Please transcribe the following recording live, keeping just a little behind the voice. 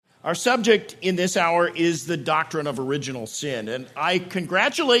Our subject in this hour is the doctrine of original sin. And I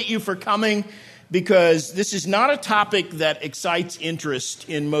congratulate you for coming because this is not a topic that excites interest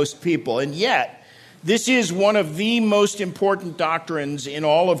in most people. And yet, this is one of the most important doctrines in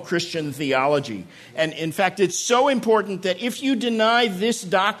all of Christian theology. And in fact, it's so important that if you deny this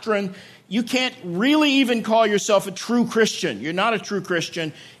doctrine, you can't really even call yourself a true Christian. You're not a true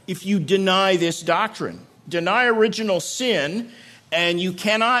Christian if you deny this doctrine. Deny original sin, and you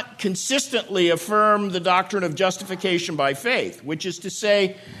cannot consistently affirm the doctrine of justification by faith, which is to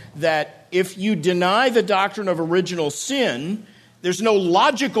say that if you deny the doctrine of original sin, there's no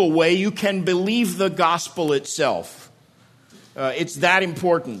logical way you can believe the gospel itself. It's that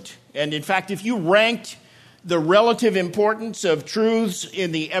important. And in fact, if you ranked the relative importance of truths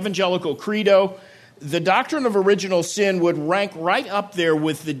in the evangelical credo, the doctrine of original sin would rank right up there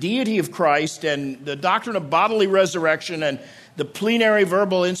with the deity of Christ and the doctrine of bodily resurrection and the plenary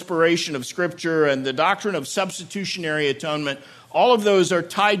verbal inspiration of Scripture and the doctrine of substitutionary atonement. All of those are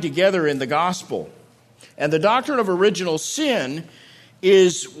tied together in the gospel. And the doctrine of original sin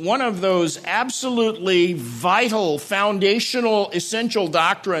is one of those absolutely vital, foundational, essential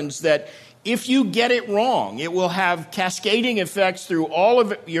doctrines that if you get it wrong, it will have cascading effects through all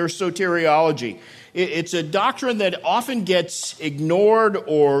of your soteriology. It's a doctrine that often gets ignored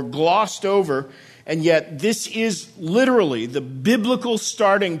or glossed over, and yet this is literally the biblical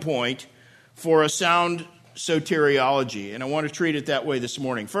starting point for a sound soteriology, and I want to treat it that way this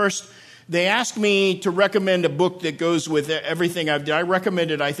morning. First, they asked me to recommend a book that goes with everything I've done. I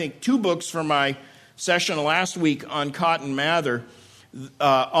recommended, I think, 2 books for my session last week on Cotton Mather.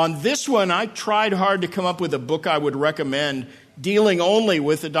 On this one, I tried hard to come up with a book I would recommend dealing only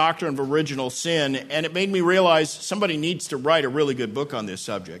with the doctrine of original sin, and it made me realize somebody needs to write a really good book on this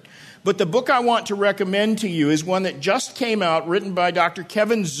subject. But the book I want to recommend to you is one that just came out, written by Dr.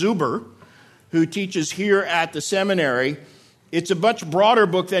 Kevin Zuber, who teaches here at the seminary. It's a much broader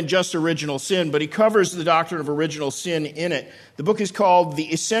book than just original sin, but he covers the doctrine of original sin in it. The book is called The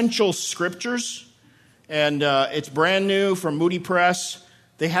Essential Scriptures, and it's brand new from Moody Press.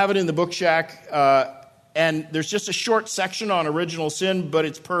 They have it in the Book Shack, and there's just a short section on original sin, but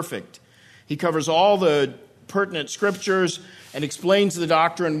it's perfect. He covers all the pertinent scriptures and explains the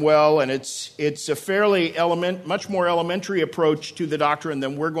doctrine well, and it's a fairly much more elementary approach to the doctrine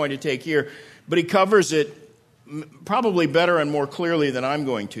than we're going to take here, but he covers it probably better and more clearly than I'm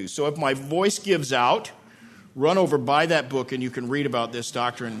going to. So if my voice gives out, run over by that book and you can read about this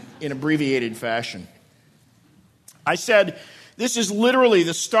doctrine in abbreviated fashion. I said this is literally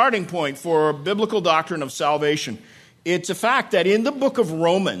the starting point for a biblical doctrine of salvation. It's a fact that in the book of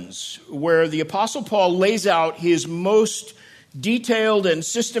Romans, where the Apostle Paul lays out his most detailed and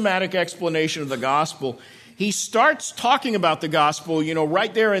systematic explanation of the gospel, he starts talking about the gospel,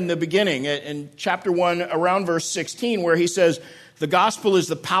 right there in the beginning, in chapter 1, around verse 16, where he says, the gospel is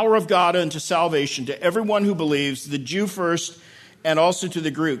the power of God unto salvation to everyone who believes, the Jew first, and also to the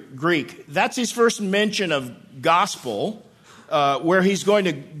Greek. That's his first mention of gospel, where he's going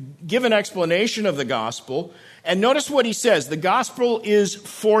to give an explanation of the gospel. And notice what he says. The gospel is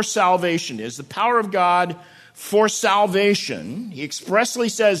for salvation, is the power of God for salvation. He expressly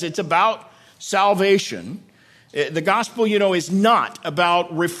says it's about salvation. The gospel, is not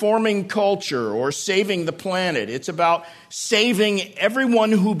about reforming culture or saving the planet. It's about saving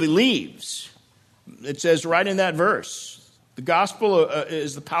everyone who believes. It says right in that verse, the gospel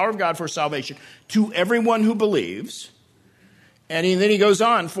is the power of God for salvation to everyone who believes. And then he goes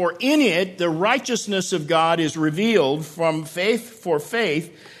on, for in it the righteousness of God is revealed from faith for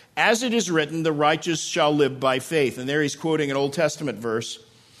faith, as it is written, the righteous shall live by faith. And there he's quoting an Old Testament verse.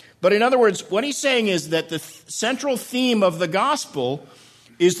 But in other words, what he's saying is that the central theme of the gospel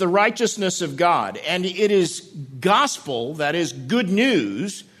is the righteousness of God. And it is gospel, that is good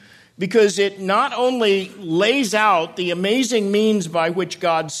news, because it not only lays out the amazing means by which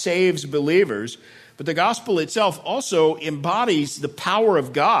God saves believers, but the gospel itself also embodies the power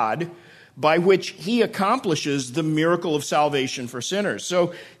of God by which he accomplishes the miracle of salvation for sinners.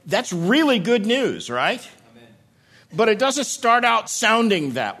 So that's really good news, right? Amen. But it doesn't start out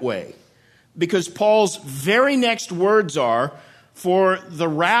sounding that way, because Paul's very next words are, for the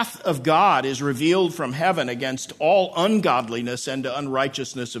wrath of God is revealed from heaven against all ungodliness and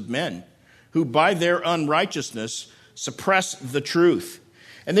unrighteousness of men, who by their unrighteousness suppress the truth.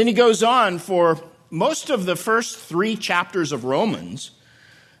 And then he goes on for most of the first 3 chapters of Romans,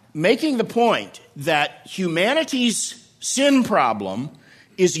 making the point that humanity's sin problem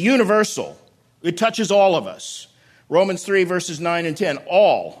is universal. It touches all of us. Romans 3, verses 9 and 10.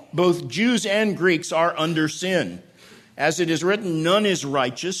 All, both Jews and Greeks, are under sin. As it is written, none is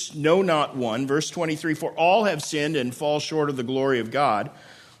righteous, no, not one. Verse 23, for all have sinned and fall short of the glory of God.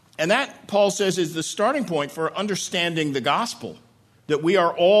 And that, Paul says, is the starting point for understanding the gospel, that we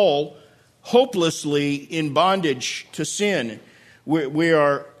are all hopelessly in bondage to sin. We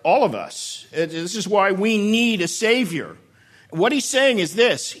are, all of us. This is why we need a Savior. What he's saying is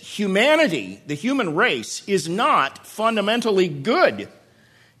this: humanity, the human race, is not fundamentally good.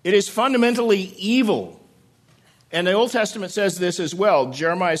 It is fundamentally evil. And the Old Testament says this as well.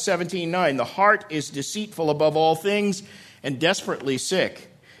 Jeremiah 17:9, the heart is deceitful above all things and desperately sick.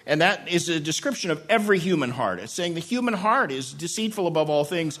 And that is a description of every human heart. It's saying the human heart is deceitful above all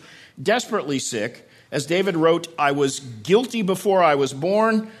things, desperately sick. As David wrote, I was guilty before I was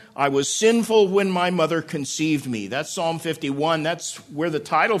born. I was sinful when my mother conceived me. That's Psalm 51. That's where the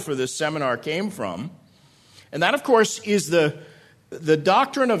title for this seminar came from. And that, of course, is the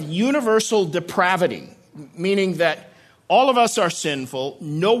doctrine of universal depravity, meaning that all of us are sinful.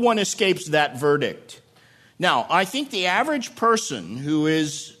 No one escapes that verdict. Now, I think the average person who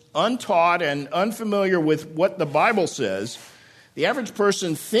is untaught and unfamiliar with what the Bible says, the average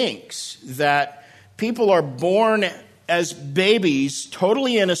person thinks that people are born as babies,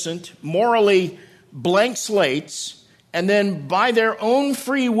 totally innocent, morally blank slates, and then by their own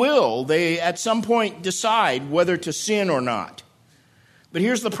free will, they at some point decide whether to sin or not. But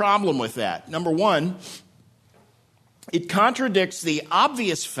here's the problem with that. Number one, it contradicts the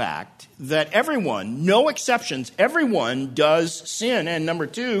obvious fact that everyone, no exceptions, everyone does sin. And number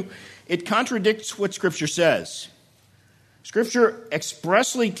two, it contradicts what Scripture says. Scripture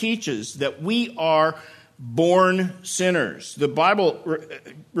expressly teaches that we are born sinners. The Bible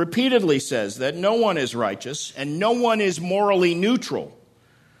repeatedly says that no one is righteous and no one is morally neutral.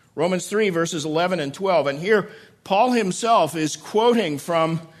 Romans 3, verses 11 and 12. And here, Paul himself is quoting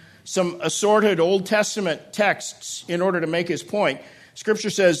from some assorted Old Testament texts in order to make his point. Scripture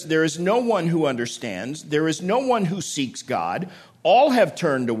says, there is no one who understands. There is no one who seeks God. All have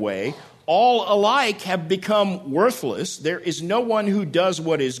turned away. All alike have become worthless. There is no one who does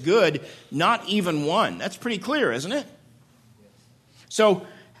what is good, not even one. That's pretty clear, isn't it? So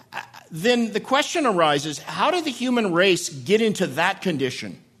then the question arises, how did the human race get into that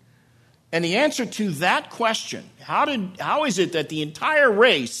condition? And the answer to that question, how is it that the entire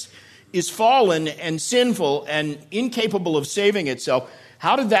race is fallen and sinful and incapable of saving itself?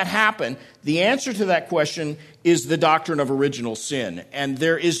 How did that happen? The answer to that question is the doctrine of original sin. And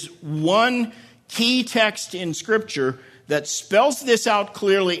there is one key text in Scripture that spells this out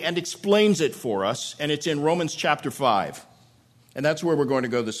clearly and explains it for us, and it's in Romans chapter 5. And that's where we're going to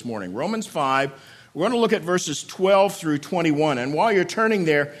go this morning. Romans 5, we're going to look at verses 12 through 21. And while you're turning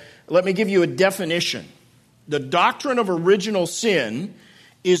there, let me give you a definition. The doctrine of original sin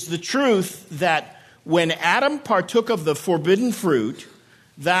is the truth that when Adam partook of the forbidden fruit,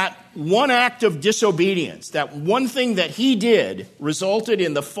 that one act of disobedience, that one thing that he did, resulted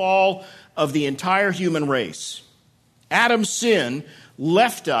in the fall of the entire human race. Adam's sin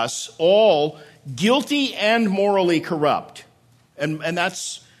left us all guilty and morally corrupt. And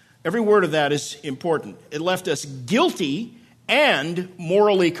that's, every word of that is important. It left us guilty and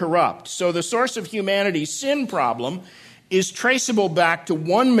morally corrupt. So the source of humanity's sin problem is traceable back to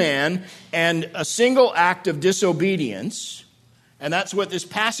one man and a single act of disobedience. And that's what this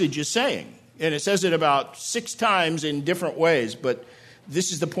passage is saying. And it says it about 6 times in different ways. But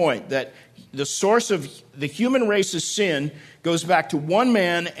this is the point, that the source of the human race's sin goes back to one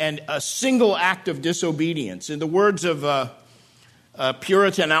man and a single act of disobedience. In the words of a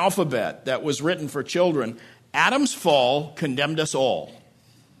Puritan alphabet that was written for children, Adam's fall condemned us all.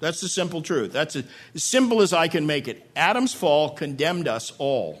 That's the simple truth. That's as simple as I can make it. Adam's fall condemned us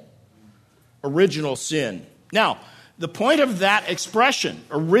all. Original sin. Now, the point of that expression,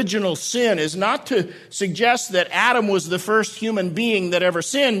 original sin, is not to suggest that Adam was the first human being that ever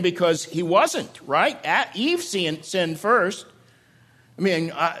sinned, because he wasn't, right? Eve sinned first. I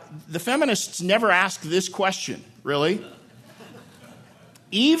mean, the feminists never ask this question, really.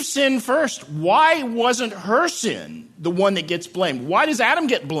 Eve sinned first. Why wasn't her sin the one that gets blamed? Why does Adam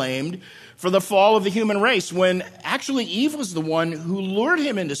get blamed for the fall of the human race when actually Eve was the one who lured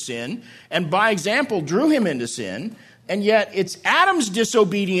him into sin and by example drew him into sin? And yet it's Adam's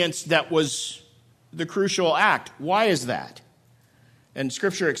disobedience that was the crucial act. Why is that? And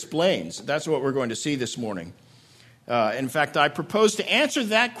Scripture explains. That's what we're going to see this morning. In fact, I propose to answer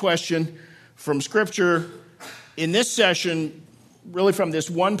that question from Scripture in this session, really from this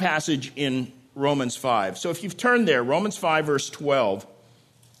one passage in Romans 5. So if you've turned there, Romans 5, verse 12,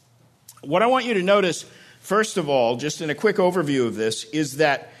 what I want you to notice, first of all, just in a quick overview of this, is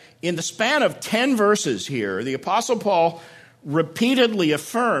that in the span of 10 verses here, the Apostle Paul repeatedly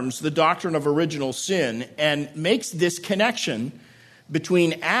affirms the doctrine of original sin and makes this connection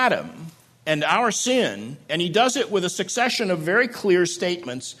between Adam and our sin, and he does it with a succession of very clear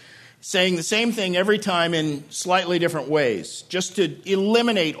statements saying the same thing every time in slightly different ways. Just to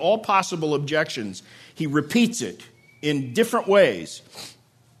eliminate all possible objections, he repeats it in different ways.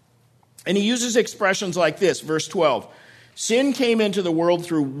 And he uses expressions like this, verse 12, sin came into the world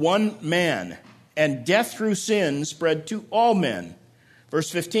through one man, and death through sin spread to all men. Verse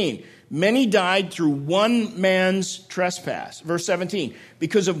 15, many died through one man's trespass. Verse 17,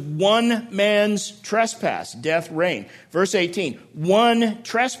 because of one man's trespass, death reigned. Verse 18, one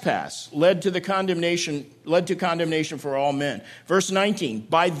trespass led to condemnation for all men. Verse 19,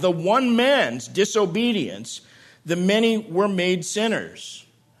 by the one man's disobedience, the many were made sinners.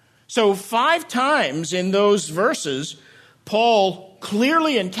 So 5 times in those verses, Paul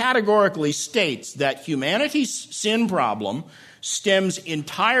clearly and categorically states that humanity's sin problem stems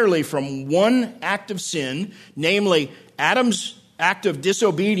entirely from one act of sin, namely Adam's act of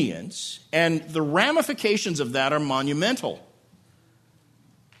disobedience, and the ramifications of that are monumental.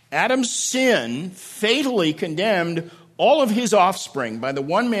 Adam's sin fatally condemned all of his offspring. By the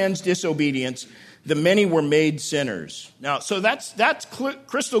one man's disobedience, the many were made sinners. Now, so that's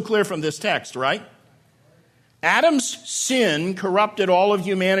crystal clear from this text, right? Adam's sin corrupted all of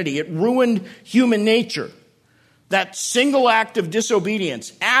humanity. It ruined human nature. That single act of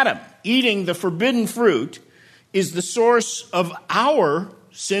disobedience, Adam eating the forbidden fruit, is the source of our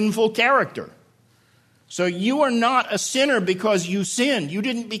sinful character. So you are not a sinner because you sinned. You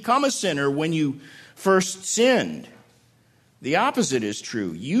didn't become a sinner when you first sinned. The opposite is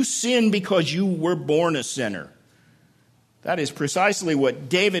true. You sinned because you were born a sinner. That is precisely what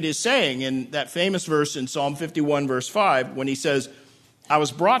David is saying in that famous verse in Psalm 51, verse 5, when he says, I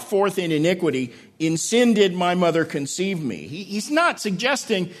was brought forth in iniquity, in sin did my mother conceive me. He's not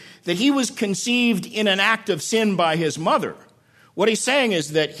suggesting that he was conceived in an act of sin by his mother. What he's saying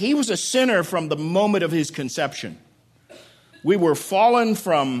is that he was a sinner from the moment of his conception. We were fallen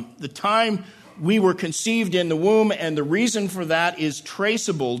from the time we were conceived in the womb, and the reason for that is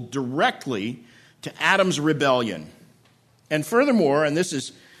traceable directly to Adam's rebellion. And furthermore, and this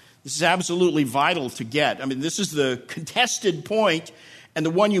is absolutely vital to get, this is the contested point and the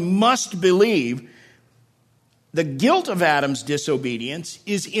one you must believe, the guilt of Adam's disobedience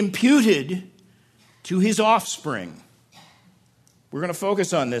is imputed to his offspring. We're going to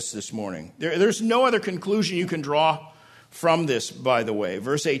focus on this morning. There's no other conclusion you can draw from this, by the way.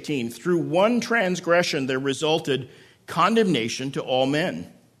 Verse 18, through one transgression there resulted condemnation to all men.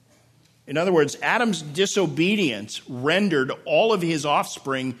 In other words, Adam's disobedience rendered all of his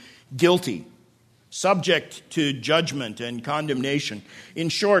offspring guilty, subject to judgment and condemnation. In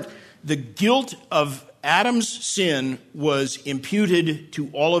short, the guilt of Adam's sin was imputed to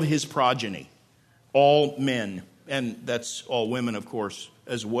all of his progeny, all men, and that's all women, of course,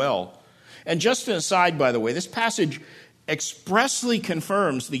 as well. And just an aside, by the way, this passage expressly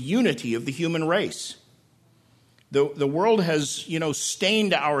confirms the unity of the human race. The world has,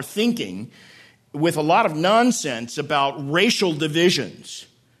 stained our thinking with a lot of nonsense about racial divisions.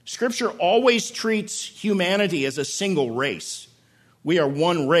 Scripture always treats humanity as a single race. We are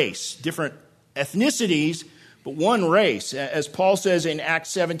one race, different ethnicities, but one race. As Paul says in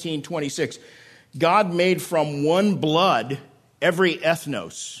Acts 17:26, God made from one blood every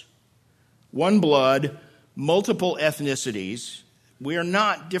ethnos. One blood, multiple ethnicities. We are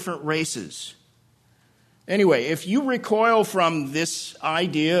not different races. Anyway, if you recoil from this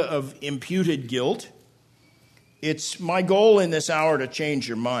idea of imputed guilt, it's my goal in this hour to change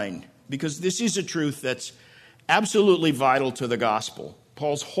your mind, because this is a truth that's absolutely vital to the gospel.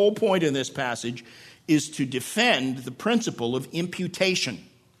 Paul's whole point in this passage is to defend the principle of imputation.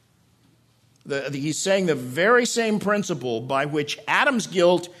 He's saying the very same principle by which Adam's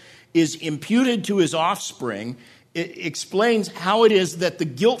guilt is imputed to his offspring. It explains how it is that the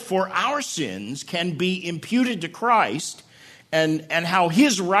guilt for our sins can be imputed to Christ, and how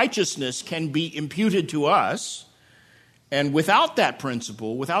his righteousness can be imputed to us. And without that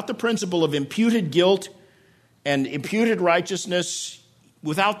principle, without the principle of imputed guilt and imputed righteousness,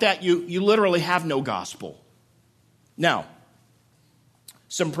 without that, you literally have no gospel. Now,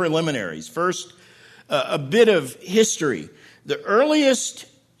 some preliminaries. First, a bit of history. The earliest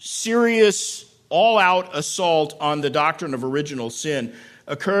serious all-out assault on the doctrine of original sin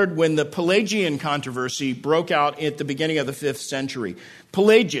occurred when the Pelagian controversy broke out at the beginning of the 5th century.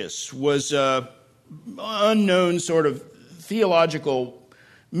 Pelagius was an unknown sort of theological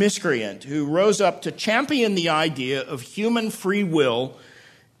miscreant who rose up to champion the idea of human free will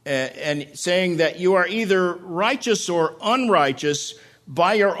and saying that you are either righteous or unrighteous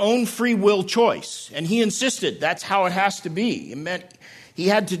by your own free will choice. And he insisted that's how it has to be. It meant he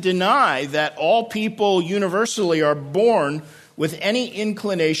had to deny that all people universally are born with any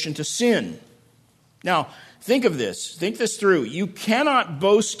inclination to sin. Now, think of this. Think this through. You cannot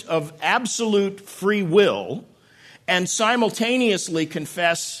boast of absolute free will and simultaneously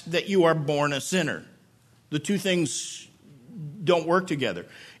confess that you are born a sinner. The two things don't work together.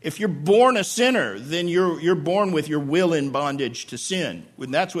 If you're born a sinner, then you're born with your will in bondage to sin.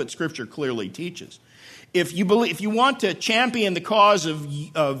 And that's what Scripture clearly teaches. If you want to champion the cause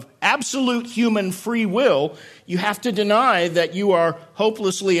of absolute human free will, you have to deny that you are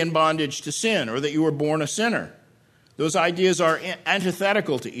hopelessly in bondage to sin or that you were born a sinner. Those ideas are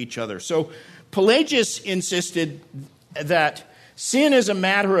antithetical to each other. So Pelagius insisted that sin is a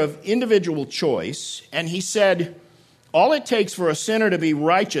matter of individual choice, and he said all it takes for a sinner to be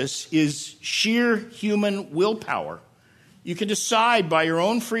righteous is sheer human willpower. You can decide by your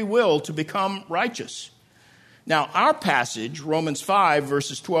own free will to become righteous. Now, our passage, Romans 5,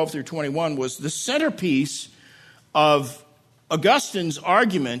 verses 12 through 21, was the centerpiece of Augustine's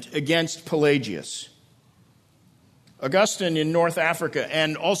argument against Pelagius. Augustine in North Africa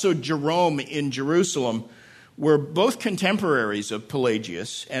and also Jerome in Jerusalem were both contemporaries of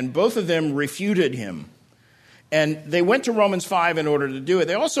Pelagius, and both of them refuted him. And they went to Romans 5 in order to do it.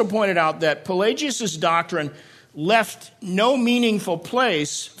 They also pointed out that Pelagius' doctrine left no meaningful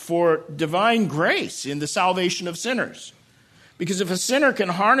place for divine grace in the salvation of sinners. Because if a sinner can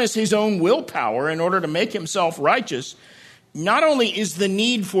harness his own willpower in order to make himself righteous, not only is the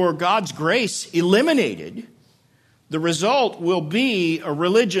need for God's grace eliminated, the result will be a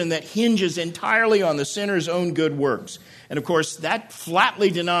religion that hinges entirely on the sinner's own good works. And of course, that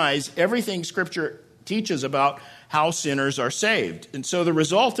flatly denies everything Scripture teaches about how sinners are saved. And so the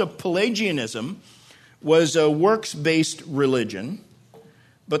result of Pelagianism was a works-based religion.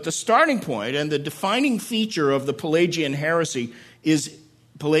 But the starting point and the defining feature of the Pelagian heresy is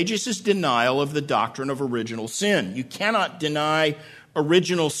Pelagius' denial of the doctrine of original sin. You cannot deny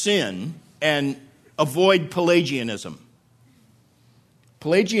original sin and avoid Pelagianism.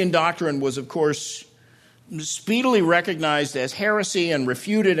 Pelagian doctrine was, of course, speedily recognized as heresy and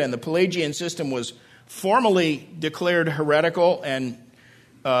refuted, and the Pelagian system was formally declared heretical and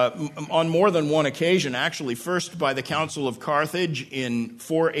on more than one occasion, actually, first by the Council of Carthage in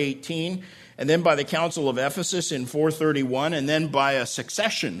 418, and then by the Council of Ephesus in 431, and then by a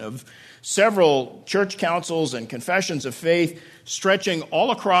succession of several church councils and confessions of faith stretching all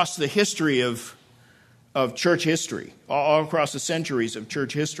across the history of church history, all across the centuries of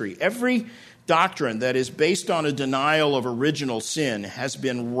church history. Every doctrine that is based on a denial of original sin has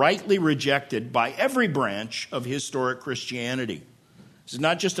been rightly rejected by every branch of historic Christianity. This is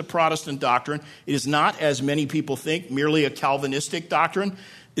not just a Protestant doctrine. It is not, as many people think, merely a Calvinistic doctrine.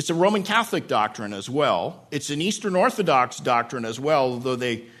 It's a Roman Catholic doctrine as well. It's an Eastern Orthodox doctrine as well, though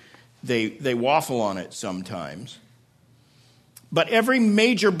they waffle on it sometimes. But every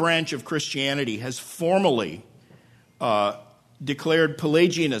major branch of Christianity has formally declared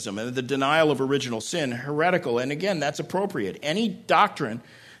Pelagianism and the denial of original sin heretical. And again, that's appropriate. Any doctrine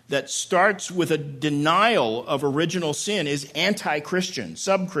that starts with a denial of original sin is anti-Christian,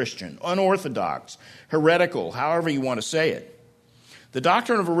 sub-Christian, unorthodox, heretical, however you want to say it. The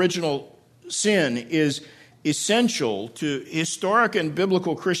doctrine of original sin is essential to historic and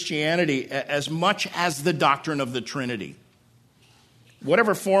biblical Christianity as much as the doctrine of the Trinity.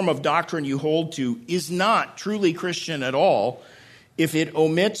 Whatever form of doctrine you hold to is not truly Christian at all if it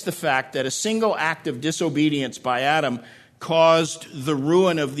omits the fact that a single act of disobedience by Adam caused the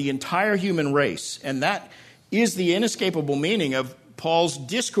ruin of the entire human race. And that is the inescapable meaning of Paul's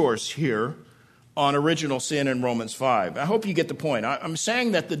discourse here on original sin in Romans 5. I hope you get the point. I'm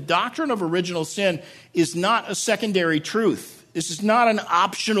saying that the doctrine of original sin is not a secondary truth. This is not an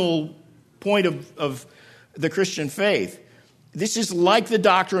optional point of the Christian faith. This is like the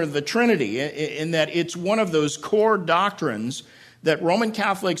doctrine of the Trinity in that it's one of those core doctrines that Roman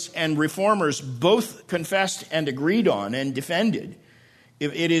Catholics and Reformers both confessed and agreed on and defended.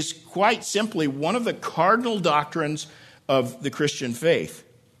 It is quite simply one of the cardinal doctrines of the Christian faith.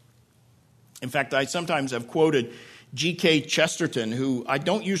 In fact, I sometimes have quoted G.K. Chesterton, who I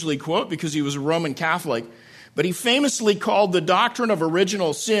don't usually quote because he was a Roman Catholic, but he famously called the doctrine of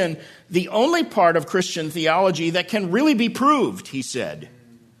original sin the only part of Christian theology that can really be proved, he said.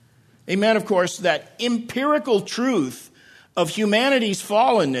 Amen, of course, that empirical truth of humanity's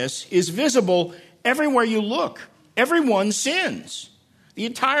fallenness is visible everywhere you look. Everyone sins. The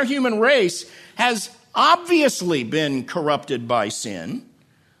entire human race has obviously been corrupted by sin.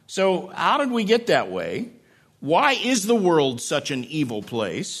 So how did we get that way? Why is the world such an evil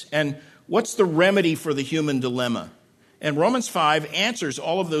place? And what's the remedy for the human dilemma? And Romans 5 answers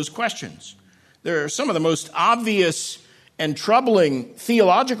all of those questions. There are some of the most obvious and troubling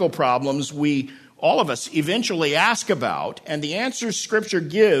theological problems all of us eventually ask about, and the answers Scripture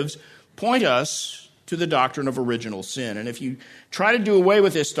gives point us to the doctrine of original sin. And if you try to do away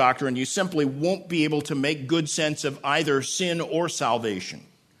with this doctrine, you simply won't be able to make good sense of either sin or salvation.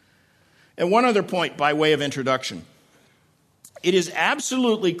 And one other point by way of introduction. It is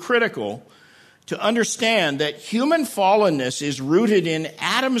absolutely critical to understand that human fallenness is rooted in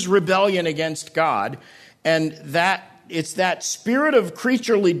Adam's rebellion against God, and that it's that spirit of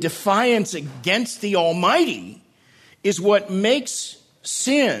creaturely defiance against the Almighty is what makes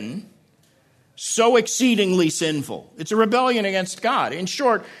sin so exceedingly sinful. It's a rebellion against God. In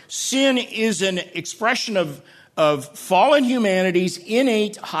short, sin is an expression of fallen humanity's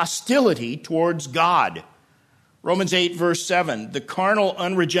innate hostility towards God. Romans 8, verse 7, the carnal,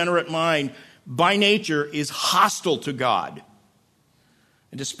 unregenerate mind by nature is hostile to God.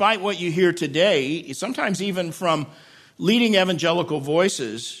 And despite what you hear today, sometimes even from leading evangelical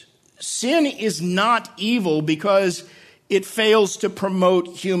voices, sin is not evil because it fails to promote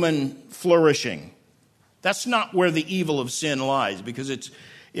human flourishing. That's not where the evil of sin lies, because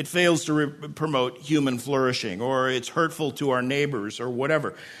it fails to promote human flourishing, or it's hurtful to our neighbors, or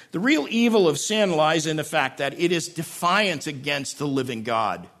whatever. The real evil of sin lies in the fact that it is defiance against the living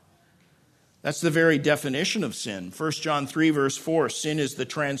God. That's the very definition of sin. 1 John 3, verse 4, sin is the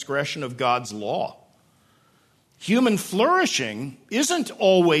transgression of God's law. Human flourishing isn't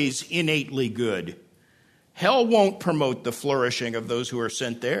always innately good. Hell won't promote the flourishing of those who are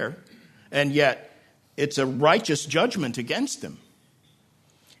sent there, and yet it's a righteous judgment against them.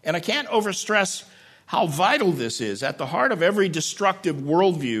 And I can't overstress how vital this is. At the heart of every destructive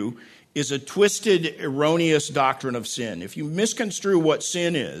worldview is a twisted, erroneous doctrine of sin. If you misconstrue what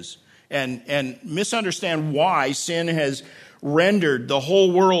sin is and misunderstand why sin has rendered the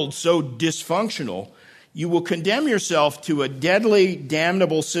whole world so dysfunctional, you will condemn yourself to a deadly,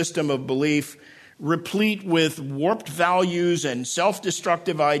 damnable system of belief replete with warped values and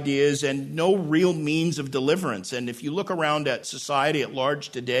self-destructive ideas and no real means of deliverance. And if you look around at society at large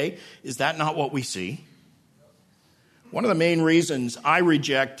today, is that not what we see? One of the main reasons I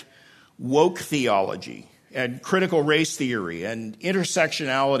reject woke theology and critical race theory and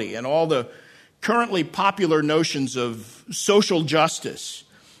intersectionality and all the currently popular notions of social justice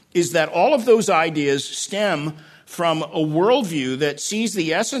is that all of those ideas stem from a worldview that sees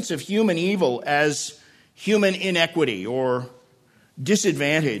the essence of human evil as human inequity or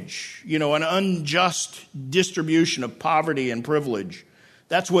disadvantage, an unjust distribution of poverty and privilege.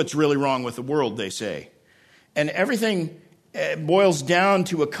 That's what's really wrong with the world, they say. And everything boils down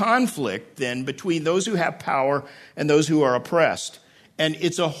to a conflict then between those who have power and those who are oppressed. And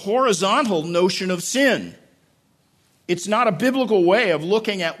it's a horizontal notion of sin. It's not a biblical way of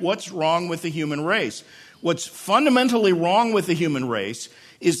looking at what's wrong with the human race. What's fundamentally wrong with the human race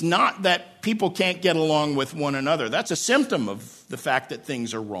is not that people can't get along with one another. That's a symptom of the fact that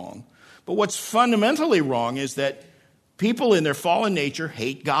things are wrong. But what's fundamentally wrong is that people in their fallen nature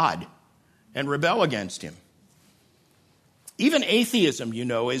hate God and rebel against him. Even atheism,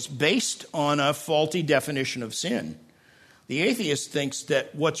 is based on a faulty definition of sin. The atheist thinks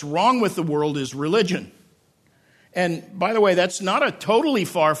that what's wrong with the world is religion. And by the way, that's not a totally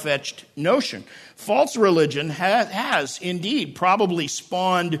far-fetched notion. False religion has indeed probably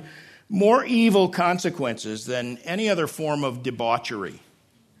spawned more evil consequences than any other form of debauchery.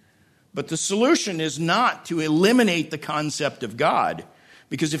 But the solution is not to eliminate the concept of God,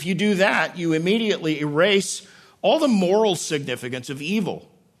 because if you do that, you immediately erase all the moral significance of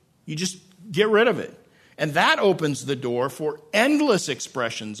evil. You just get rid of it. And that opens the door for endless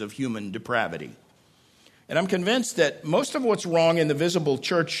expressions of human depravity. And I'm convinced that most of what's wrong in the visible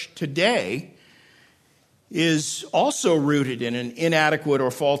church today is also rooted in an inadequate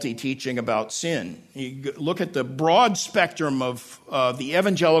or faulty teaching about sin. You look at the broad spectrum of the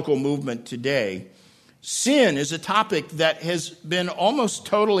evangelical movement today. Sin is a topic that has been almost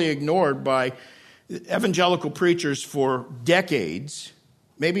totally ignored by evangelical preachers for decades,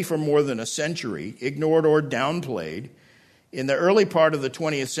 maybe for more than a century, ignored or downplayed. In the early part of the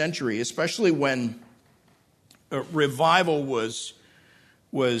 20th century, especially when revivalism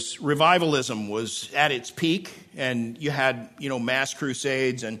was at its peak, and you had mass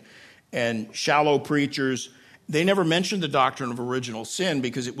crusades and shallow preachers. They never mentioned the doctrine of original sin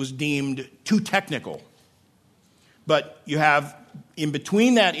because it was deemed too technical. But you have, in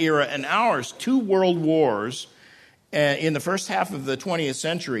between that era and ours, 2 world wars in the first half of the 20th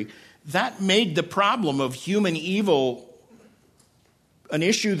century, that made the problem of human evil an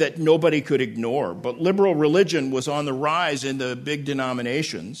issue that nobody could ignore. But liberal religion was on the rise in the big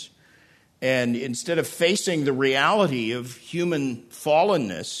denominations. And instead of facing the reality of human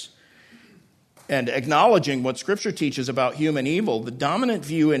fallenness and acknowledging what Scripture teaches about human evil, the dominant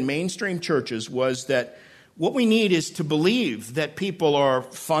view in mainstream churches was that what we need is to believe that people are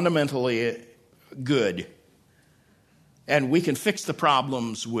fundamentally good. And we can fix the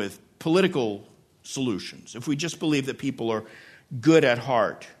problems with political solutions if we just believe that people are good at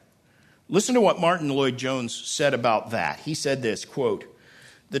heart. Listen to what Martin Lloyd-Jones said about that. He said this, quote,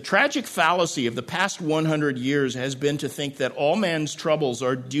 "The tragic fallacy of the past 100 years has been to think that all man's troubles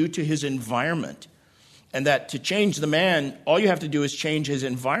are due to his environment, and that to change the man, all you have to do is change his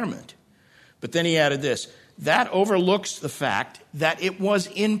environment." But then he added this, "That overlooks the fact that it was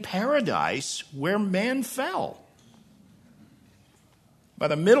in paradise where man fell." By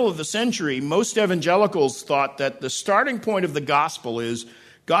the middle of the century, most evangelicals thought that the starting point of the gospel is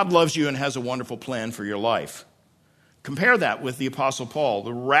God loves you and has a wonderful plan for your life. Compare that with the Apostle Paul.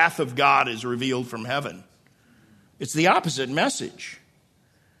 The wrath of God is revealed from heaven. It's the opposite message.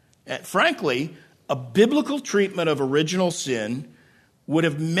 And frankly, a biblical treatment of original sin would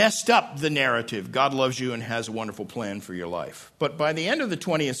have messed up the narrative, God loves you and has a wonderful plan for your life. But by the end of the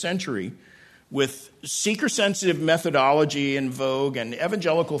 20th century, with seeker-sensitive methodology in vogue and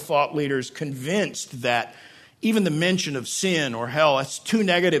evangelical thought leaders convinced that even the mention of sin or hell, that's too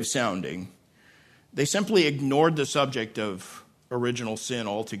negative sounding, they simply ignored the subject of original sin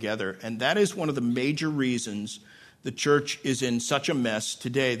altogether. And that is one of the major reasons the church is in such a mess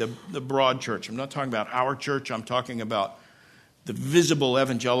today, the broad church. I'm not talking about our church, I'm talking about the visible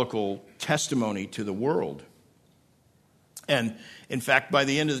evangelical testimony to the world. And in fact, by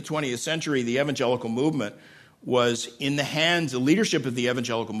the end of the 20th century, the evangelical movement was in the hands, the leadership of the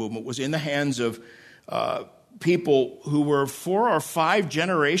evangelical movement was in the hands of people who were 4 or 5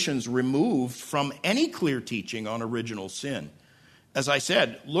 generations removed from any clear teaching on original sin. As I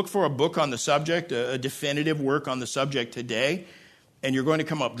said, look for a book on the subject, a definitive work on the subject today, and you're going to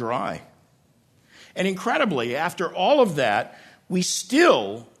come up dry. And incredibly, after all of that, we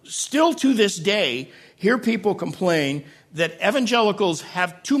still to this day, hear people complain that evangelicals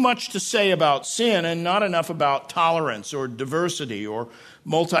have too much to say about sin and not enough about tolerance or diversity or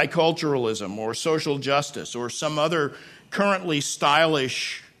multiculturalism or social justice or some other currently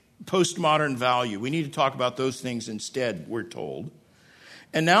stylish postmodern value. We need to talk about those things instead, we're told.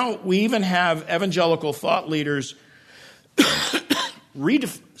 And now we even have evangelical thought leaders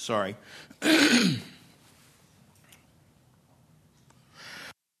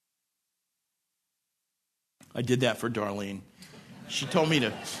I did that for Darlene. She told me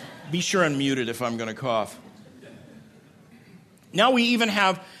to be sure and mute it if I'm going to cough. Now we even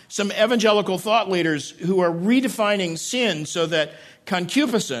have some evangelical thought leaders who are redefining sin so that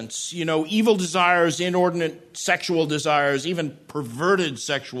concupiscence, evil desires, inordinate sexual desires, even perverted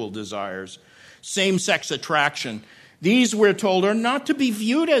sexual desires, same-sex attraction, these, we're told, are not to be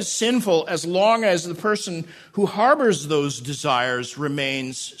viewed as sinful as long as the person who harbors those desires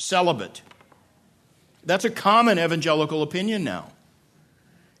remains celibate. That's a common evangelical opinion now.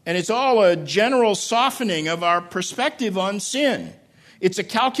 And it's all a general softening of our perspective on sin. It's a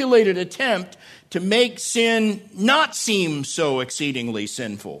calculated attempt to make sin not seem so exceedingly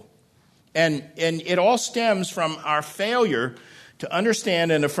sinful. And it all stems from our failure to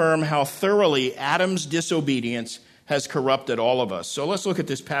understand and affirm how thoroughly Adam's disobedience has corrupted all of us. So let's look at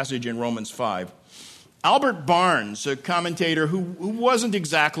this passage in Romans 5. Albert Barnes, a commentator who wasn't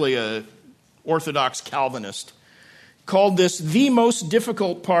exactly a Orthodox Calvinist, called this the most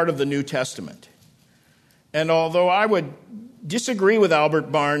difficult part of the New Testament. And although I would disagree with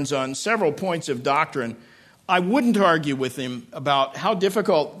Albert Barnes on several points of doctrine, I wouldn't argue with him about how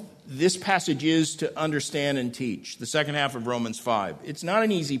difficult this passage is to understand and teach, the second half of Romans 5. It's not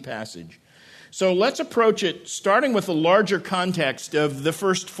an easy passage. So let's approach it starting with the larger context of the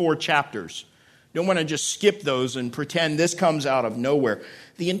first 4 chapters. Don't want to just skip those and pretend this comes out of nowhere.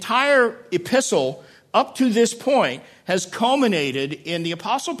 The entire epistle up to this point has culminated in the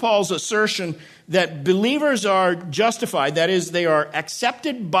Apostle Paul's assertion that believers are justified, that is, they are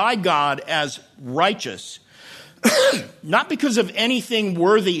accepted by God as righteous, not because of anything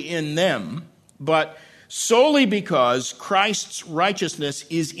worthy in them, but solely because Christ's righteousness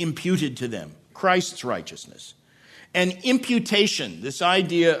is imputed to them. Christ's righteousness. And imputation, this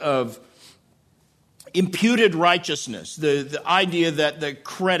idea of imputed righteousness, the idea that the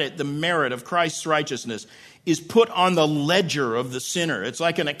credit, the merit of Christ's righteousness is put on the ledger of the sinner. It's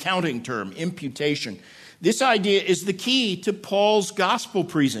like an accounting term, imputation. This idea is the key to Paul's gospel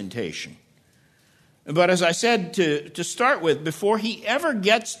presentation. But as I said to start with, before he ever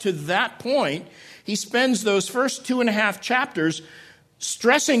gets to that point, he spends those first 2.5 chapters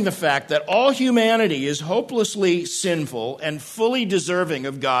stressing the fact that all humanity is hopelessly sinful and fully deserving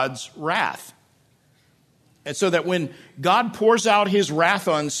of God's wrath. And so that when God pours out his wrath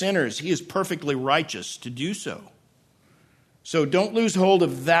on sinners, he is perfectly righteous to do so. So don't lose hold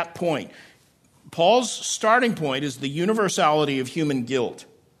of that point. Paul's starting point is the universality of human guilt.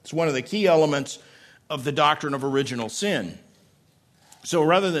 It's one of the key elements of the doctrine of original sin. So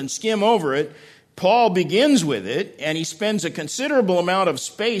rather than skim over it, Paul begins with it, and he spends a considerable amount of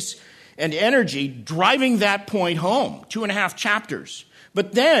space and energy driving that point home, 2.5 chapters.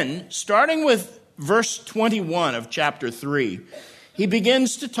 But then, starting with verse 21 of chapter 3, he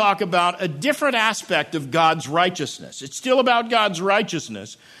begins to talk about a different aspect of God's righteousness. It's still about God's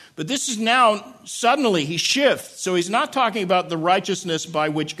righteousness, but this is now, suddenly he shifts. So he's not talking about the righteousness by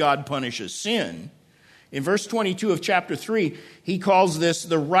which God punishes sin. In verse 22 of chapter 3, he calls this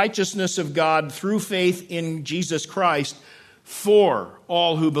the righteousness of God through faith in Jesus Christ for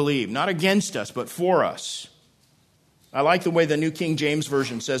all who believe. Not against us, but for us. I like the way the New King James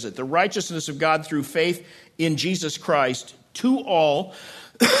Version says it. The righteousness of God through faith in Jesus Christ to all,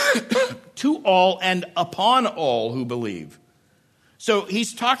 to all and upon all who believe. So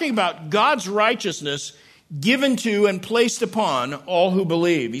he's talking about God's righteousness given to and placed upon all who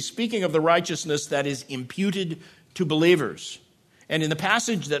believe. He's speaking of the righteousness that is imputed to believers. And in the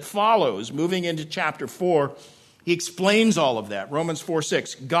passage that follows, moving into chapter 4, he explains all of that. Romans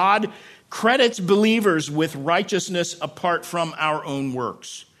 4:6. God credits believers with righteousness apart from our own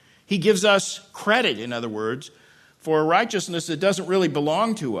works. He gives us credit, in other words, for a righteousness that doesn't really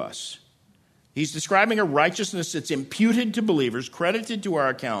belong to us. He's describing a righteousness that's imputed to believers, credited to our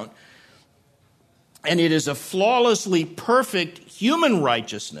account, and it is a flawlessly perfect human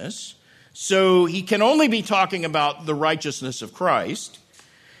righteousness, so he can only be talking about the righteousness of Christ.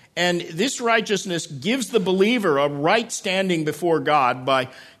 And this righteousness gives the believer a right standing before God by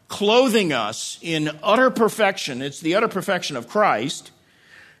clothing us in utter perfection. It's the utter perfection of Christ.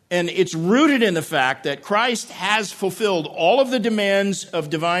 And it's rooted in the fact that Christ has fulfilled all of the demands of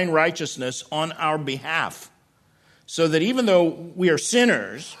divine righteousness on our behalf. So that even though we are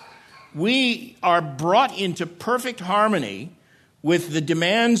sinners, we are brought into perfect harmony with the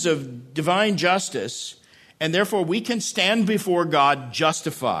demands of divine justice, and therefore we can stand before God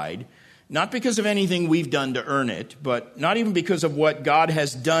justified, not because of anything we've done to earn it, but not even because of what God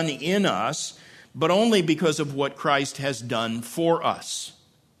has done in us, but only because of what Christ has done for us.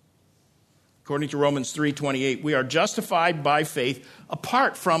 According to Romans 3:28, we are justified by faith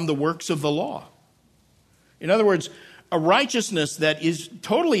apart from the works of the law. In other words, a righteousness that is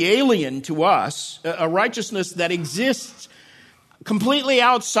totally alien to us, a righteousness that exists completely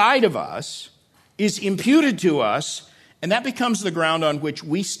outside of us, is imputed to us, and that becomes the ground on which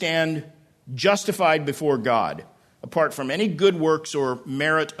we stand justified before God, apart from any good works or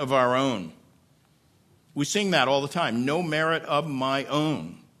merit of our own. We sing that all the time. No merit of my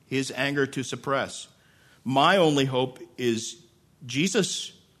own, his anger to suppress. My only hope is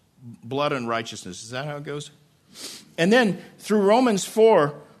Jesus' blood and righteousness. Is that how it goes? And then through Romans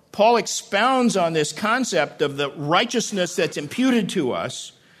 4, Paul expounds on this concept of the righteousness that's imputed to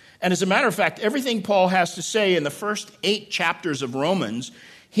us. And as a matter of fact, everything Paul has to say in the first 8 chapters of Romans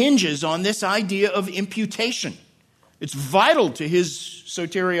hinges on this idea of imputation. It's vital to his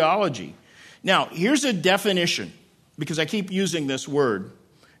soteriology. Now, here's a definition, because I keep using this word,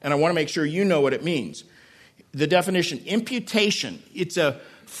 and I want to make sure you know what it means. The definition, imputation, it's a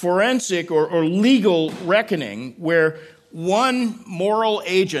forensic or legal reckoning where one moral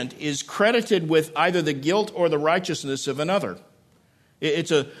agent is credited with either the guilt or the righteousness of another.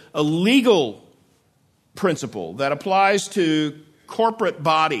 It's a legal principle that applies to corporate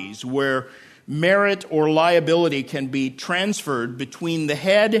bodies where merit or liability can be transferred between the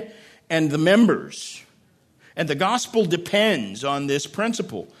head and the members. And the gospel depends on this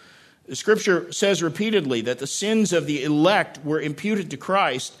principle. The Scripture says repeatedly that the sins of the elect were imputed to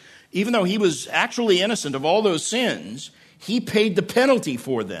Christ. Even though he was actually innocent of all those sins, he paid the penalty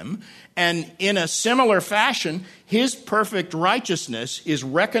for them. And in a similar fashion, his perfect righteousness is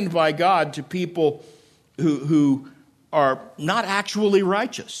reckoned by God to people who are not actually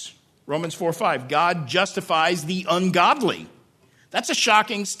righteous. Romans 4:5, God justifies the ungodly. That's a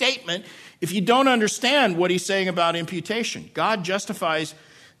shocking statement if you don't understand what he's saying about imputation. God justifies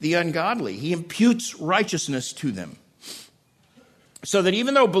the ungodly. He imputes righteousness to them. So that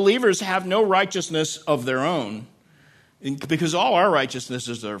even though believers have no righteousness of their own, Because all our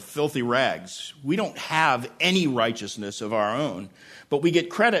righteousnesses are filthy rags. We don't have any righteousness of our own, but we get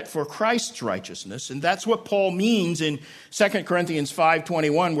credit for Christ's righteousness. And that's what Paul means in 2 Corinthians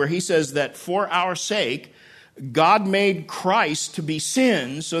 5:21, where he says that for our sake, God made Christ to be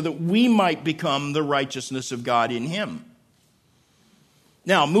sin so that we might become the righteousness of God in him.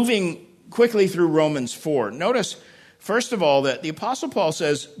 Now, moving quickly through Romans 4, notice, first of all, that the Apostle Paul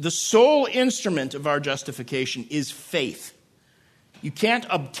says the sole instrument of our justification is faith. You can't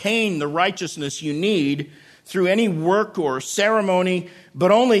obtain the righteousness you need through any work or ceremony,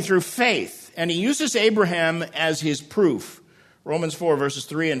 but only through faith. And he uses Abraham as his proof. Romans 4, verses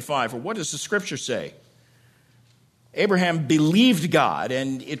 3 and 5. Well, what does the Scripture say? Abraham believed God,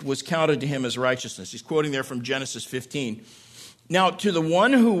 and it was counted to him as righteousness. He's quoting there from Genesis 15. Now, to the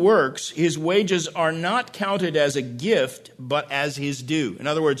one who works, his wages are not counted as a gift, but as his due. In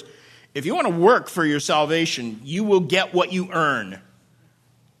other words, if you want to work for your salvation, you will get what you earn.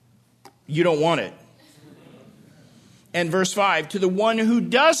 You don't want it. And verse 5, to the one who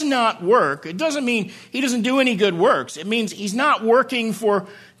does not work, it doesn't mean he doesn't do any good works. It means he's not working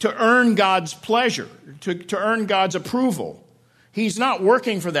to earn God's pleasure, to earn God's approval. He's not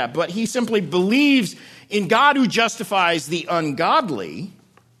working for that, but he simply believes in God who justifies the ungodly.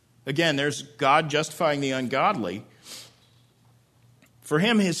 Again, there's God justifying the ungodly. For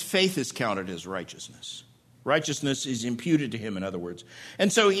him, his faith is counted as righteousness. Righteousness is imputed to him, in other words.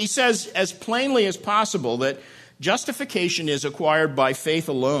 And so he says as plainly as possible that justification is acquired by faith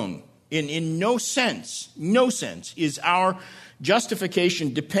alone. In no sense is our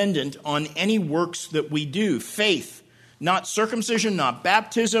justification dependent on any works that we do. Faith, not circumcision, not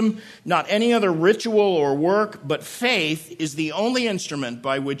baptism, not any other ritual or work, but faith is the only instrument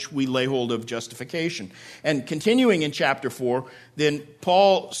by which we lay hold of justification. And continuing in chapter 4, then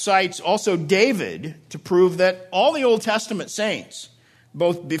Paul cites also David to prove that all the Old Testament saints,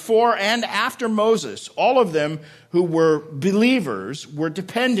 both before and after Moses, all of them who were believers were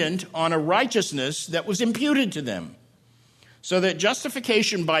dependent on a righteousness that was imputed to them. So that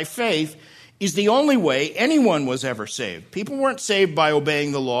justification by faith is the only way anyone was ever saved. People weren't saved by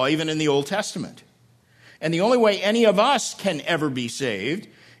obeying the law, even in the Old Testament. And the only way any of us can ever be saved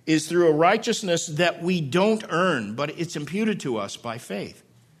is through a righteousness that we don't earn, but it's imputed to us by faith.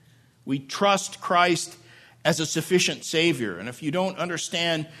 We trust Christ as a sufficient Savior. And if you don't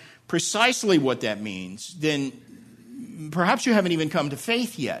understand precisely what that means, then perhaps you haven't even come to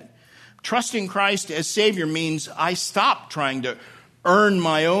faith yet. Trusting Christ as Savior means I stop trying to earn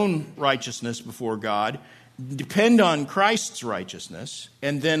my own righteousness before God, depend on Christ's righteousness,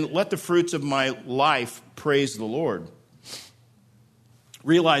 and then let the fruits of my life praise the Lord.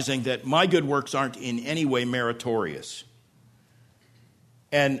 Realizing that my good works aren't in any way meritorious.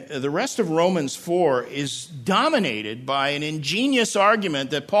 And the rest of Romans 4 is dominated by an ingenious argument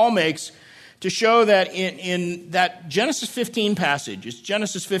that Paul makes to show that in that Genesis 15 passage, it's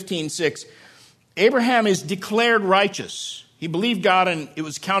Genesis 15:6, Abraham is declared righteous. He believed God and it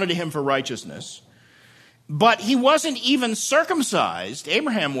was counted to him for righteousness. But he wasn't even circumcised,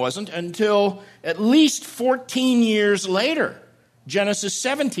 Abraham wasn't, until at least 14 years later. Genesis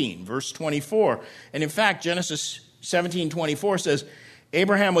 17, verse 24. And in fact, Genesis 17:24 says,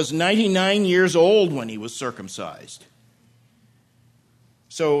 Abraham was 99 years old when he was circumcised.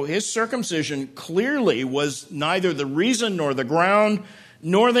 So his circumcision clearly was neither the reason nor the ground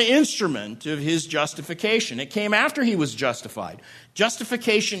nor the instrument of his justification. It came after he was justified.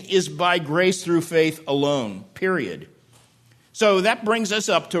 Justification is by grace through faith alone, period. So that brings us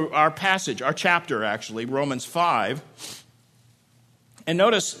up to our passage, our chapter actually, Romans 5. And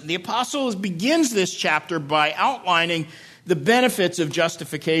notice the apostle begins this chapter by outlining the benefits of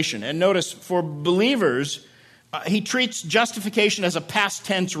justification. And notice for believers, he treats justification as a past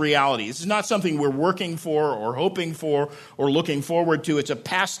tense reality. This is not something we're working for or hoping for or looking forward to. It's a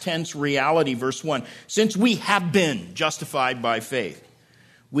past tense reality, verse 1. Since we have been justified by faith,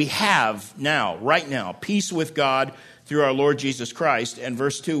 we have now, right now, peace with God through our Lord Jesus Christ. And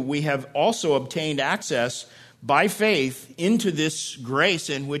verse 2, we have also obtained access by faith into this grace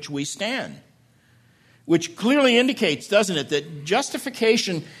in which we stand. Which clearly indicates, doesn't it, that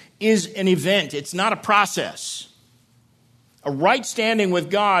justification is an event. It's not a process. A right standing with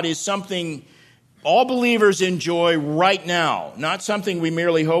God is something all believers enjoy right now, not something we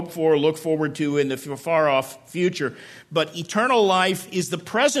merely hope for or look forward to in the far-off future. But eternal life is the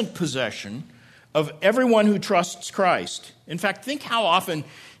present possession of everyone who trusts Christ. In fact, think how often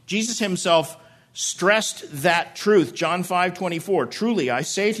Jesus himself stressed that truth. John 5:24, truly I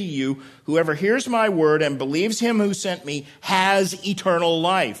say to you, whoever hears my word and believes him who sent me has eternal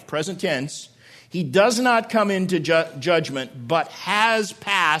life. Present tense. He does not come into judgment, but has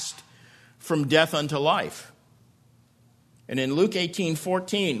passed from death unto life. And in Luke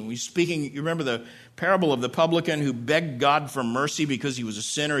 18:14, you remember the parable of the publican who begged God for mercy because he was a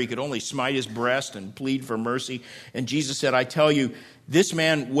sinner. He could only smite his breast and plead for mercy. And Jesus said, I tell you, this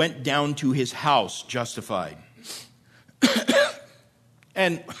man went down to his house justified.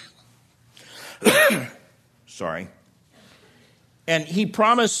 And sorry. And he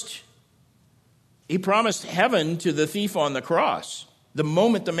promised heaven to the thief on the cross the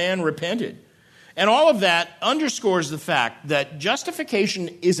moment the man repented. And all of that underscores the fact that justification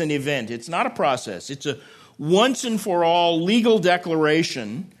is an event. It's not a process. It's a once and for all legal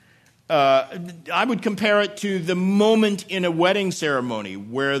declaration. I would compare it to the moment in a wedding ceremony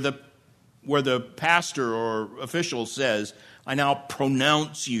where the pastor or official says, I now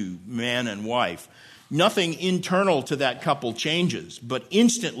pronounce you man and wife. Nothing internal to that couple changes, but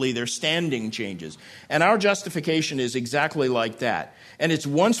instantly their standing changes. And our justification is exactly like that. And it's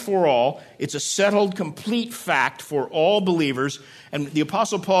once for all. It's a settled, complete fact for all believers. And the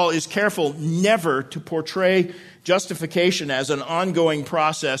Apostle Paul is careful never to portray justification as an ongoing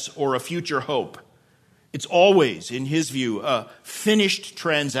process or a future hope. It's always, in his view, a finished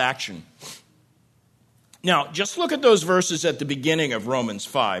transaction. Now, just look at those verses at the beginning of Romans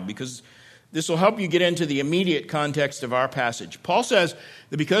 5, because this will help you get into the immediate context of our passage. Paul says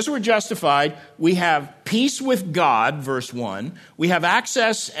that because we're justified, we have peace with God, verse 1. We have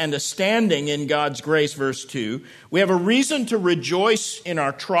access and a standing in God's grace, verse 2. We have a reason to rejoice in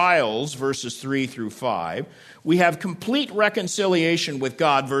our trials, verses 3 through 5. We have complete reconciliation with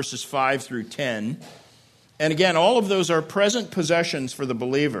God, verses 5 through 10. And again, all of those are present possessions for the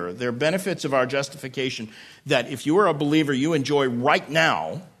believer. They're benefits of our justification that if you are a believer, you enjoy right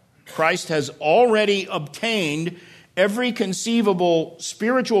now. Christ has already obtained every conceivable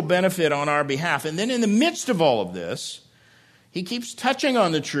spiritual benefit on our behalf. And then in the midst of all of this, he keeps touching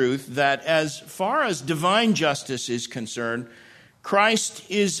on the truth that as far as divine justice is concerned, Christ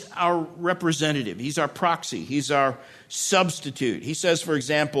is our representative. He's our proxy. He's our substitute. He says, for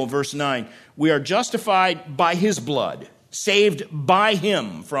example, verse 9, we are justified by his blood, saved by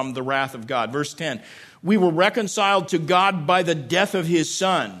him from the wrath of God. Verse 10, we were reconciled to God by the death of his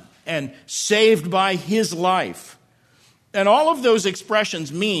Son and saved by his life. And all of those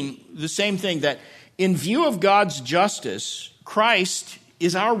expressions mean the same thing, that in view of God's justice, Christ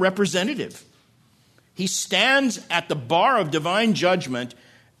is our representative. He stands at the bar of divine judgment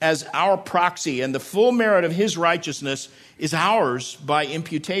as our proxy, and the full merit of his righteousness is ours by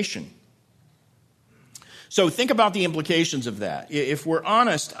imputation. So think about the implications of that. If we're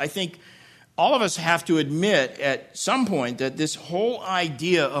honest, I think all of us have to admit at some point that this whole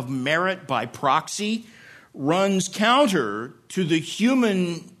idea of merit by proxy runs counter to the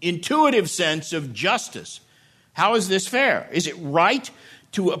human intuitive sense of justice. How is this fair? Is it right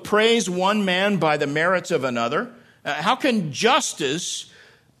to appraise one man by the merits of another? How can justice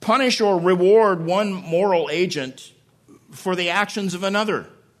punish or reward one moral agent for the actions of another?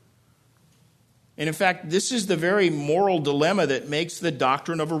 And in fact, this is the very moral dilemma that makes the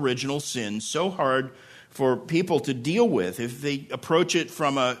doctrine of original sin so hard for people to deal with if they approach it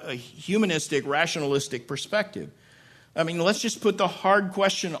from a humanistic, rationalistic perspective. I mean, let's just put the hard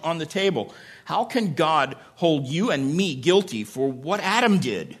question on the table. How can God hold you and me guilty for what Adam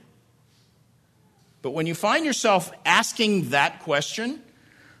did? But when you find yourself asking that question,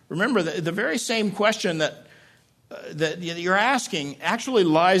 remember the very same question that you're asking actually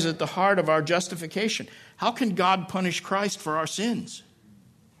lies at the heart of our justification. How can God punish Christ for our sins?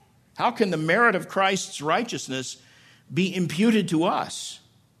 How can the merit of Christ's righteousness be imputed to us?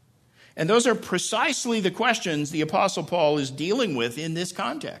 And those are precisely the questions the Apostle Paul is dealing with in this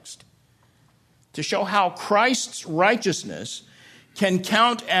context. To show how Christ's righteousness can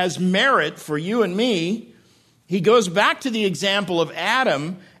count as merit for you and me, he goes back to the example of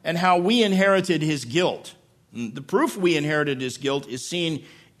Adam and how we inherited his guilt. The proof we inherited his guilt is seen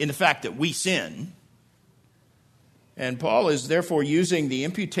in the fact that we sin. And Paul is therefore using the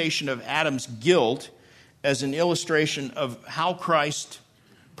imputation of Adam's guilt as an illustration of how Christ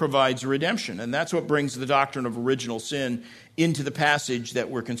provides redemption. And that's what brings the doctrine of original sin into the passage that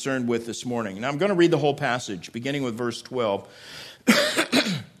we're concerned with this morning. Now I'm going to read the whole passage, beginning with verse 12.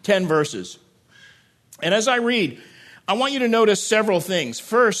 10 verses. And as I read, I want you to notice several things.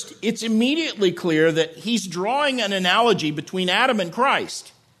 First, it's immediately clear that he's drawing an analogy between Adam and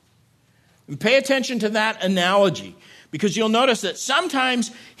Christ. And pay attention to that analogy, because you'll notice that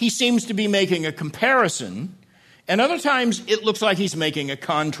sometimes he seems to be making a comparison, and other times it looks like he's making a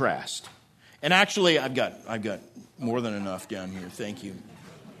contrast. And actually, I've got more than enough down here. Thank you.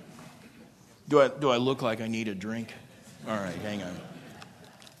 Do I look like I need a drink? All right, hang on.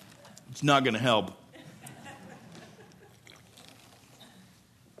 It's not going to help.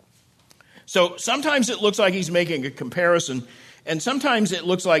 So sometimes it looks like he's making a comparison, and sometimes it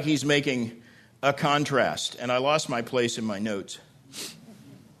looks like he's making a contrast. And I lost my place in my notes.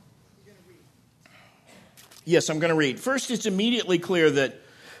 Yes, I'm going to read. First, it's immediately clear that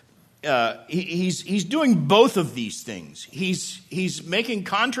he's doing both of these things. He's making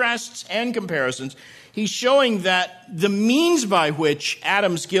contrasts and comparisons. He's showing that the means by which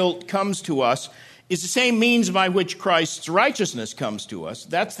Adam's guilt comes to us is the same means by which Christ's righteousness comes to us.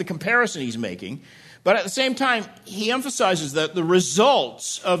 That's the comparison he's making. But at the same time, he emphasizes that the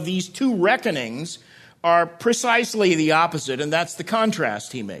results of these two reckonings are precisely the opposite, and that's the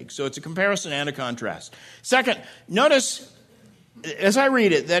contrast he makes. So it's a comparison and a contrast. Second, notice, as I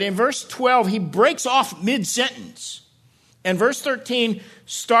read it, that in verse 12, he breaks off mid-sentence. And verse 13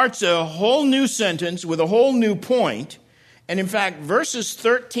 starts a whole new sentence with a whole new point. And in fact, verses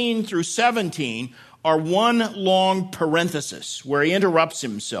 13 through 17 are one long parenthesis where he interrupts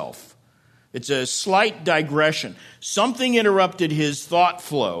himself. It's a slight digression. Something interrupted his thought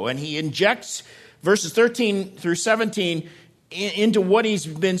flow, and he injects verses 13 through 17 into what he's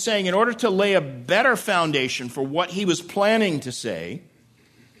been saying in order to lay a better foundation for what he was planning to say.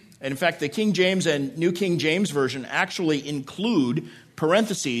 And in fact, the King James and New King James Version actually include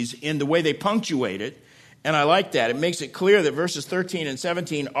parentheses in the way they punctuate it. And I like that. It makes it clear that verses 13 and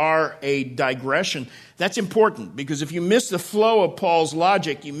 17 are a digression. That's important because if you miss the flow of Paul's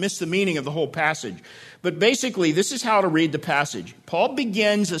logic, you miss the meaning of the whole passage. But basically, this is how to read the passage. Paul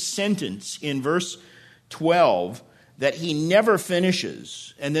begins a sentence in verse 12 that he never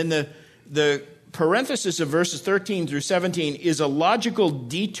finishes. And then the parenthesis of verses 13 through 17 is a logical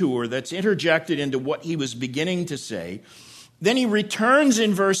detour that's interjected into what he was beginning to say. Then he returns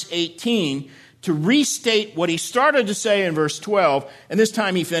in verse 18 to restate what he started to say in verse 12, and this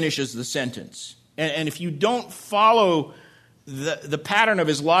time he finishes the sentence. And if you don't follow the pattern of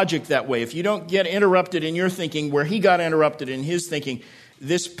his logic that way, if you don't get interrupted in your thinking where he got interrupted in his thinking,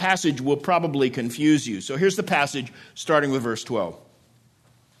 this passage will probably confuse you. So here's the passage starting with verse 12.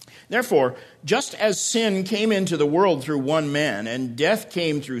 Therefore, just as sin came into the world through one man, and death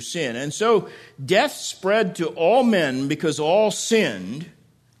came through sin, and so death spread to all men because all sinned.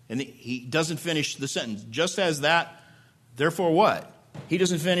 And he doesn't finish the sentence. Just as that, therefore what? He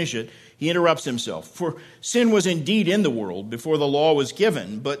doesn't finish it. He interrupts himself. For sin was indeed in the world before the law was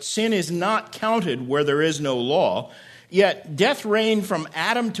given, but sin is not counted where there is no law. Yet death reigned from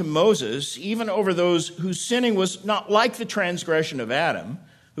Adam to Moses, even over those whose sinning was not like the transgression of Adam,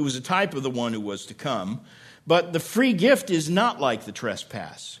 who was a type of the one who was to come. But the free gift is not like the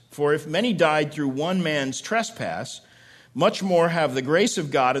trespass. For if many died through one man's trespass, much more have the grace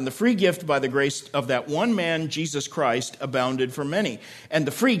of God and the free gift by the grace of that one man, Jesus Christ, abounded for many. And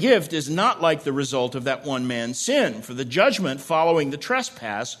the free gift is not like the result of that one man's sin. For the judgment following the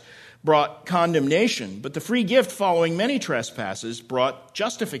trespass brought condemnation, but the free gift following many trespasses brought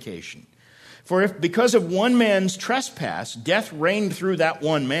justification. For if because of one man's trespass death reigned through that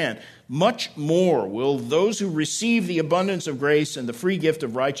one man, much more will those who receive the abundance of grace and the free gift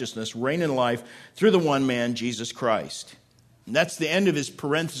of righteousness reign in life through the one man, Jesus Christ. And that's the end of his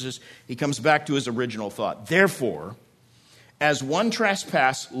parenthesis. He comes back to his original thought. Therefore, as one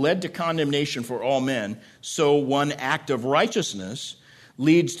trespass led to condemnation for all men, so one act of righteousness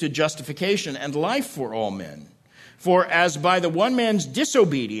leads to justification and life for all men. For as by the one man's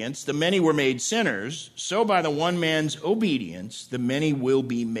disobedience the many were made sinners, so by the one man's obedience the many will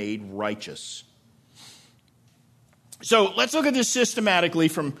be made righteous. So let's look at this systematically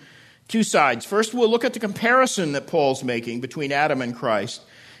from two sides. First, we'll look at the comparison that Paul's making between Adam and Christ,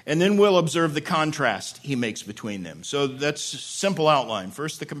 and then we'll observe the contrast he makes between them. So that's a simple outline.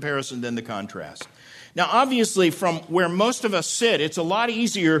 First the comparison, then the contrast. Now, obviously, from where most of us sit, it's a lot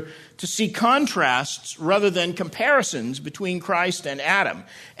easier to see contrasts rather than comparisons between Christ and Adam.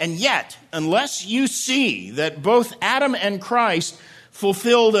 And yet, unless you see that both Adam and Christ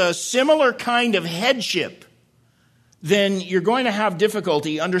fulfilled a similar kind of headship, then you're going to have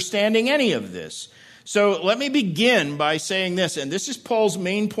difficulty understanding any of this. So let me begin by saying this, and this is Paul's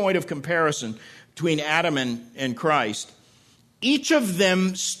main point of comparison between Adam and Christ. Each of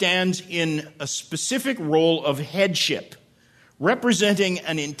them stands in a specific role of headship, representing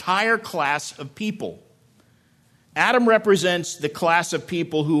an entire class of people. Adam represents the class of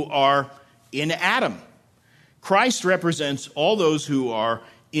people who are in Adam. Christ represents all those who are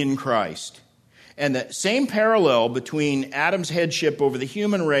in Christ. And the same parallel between Adam's headship over the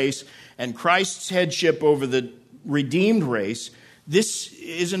human race and Christ's headship over the redeemed race, This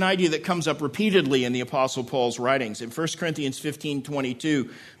is an idea that comes up repeatedly in the Apostle Paul's writings. In 1 Corinthians 15:22,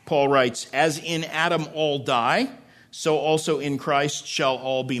 Paul writes, "As in Adam all die, so also in Christ shall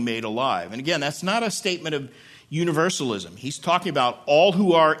all be made alive." And again, that's not a statement of universalism. He's talking about all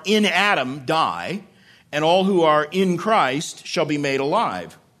who are in Adam die, and all who are in Christ shall be made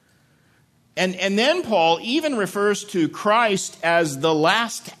alive. And then Paul even refers to Christ as the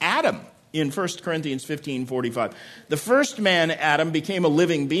last Adam in 1 Corinthians 15:45. The first man, Adam, became a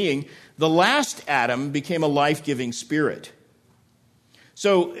living being. The last Adam became a life-giving spirit.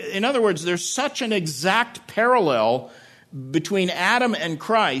 So, in other words, there's such an exact parallel between Adam and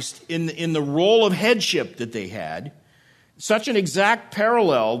Christ in the role of headship that they had, such an exact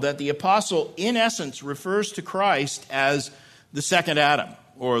parallel that the apostle, in essence, refers to Christ as the second Adam,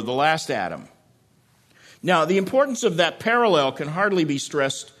 or the last Adam. Now, the importance of that parallel can hardly be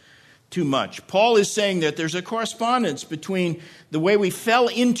stressed too much. Paul is saying that there's a correspondence between the way we fell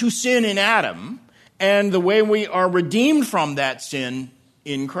into sin in Adam and the way we are redeemed from that sin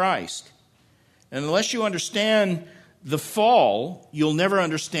in Christ. And unless you understand the fall, you'll never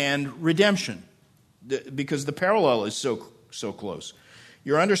understand redemption, because the parallel is so close.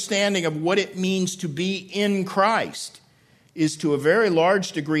 Your understanding of what it means to be in Christ is to a very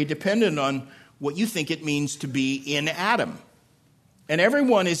large degree dependent on what you think it means to be in Adam. And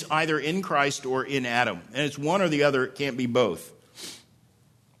everyone is either in Christ or in Adam. And it's one or the other. It can't be both.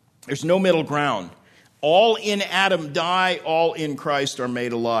 There's no middle ground. All in Adam die, all in Christ are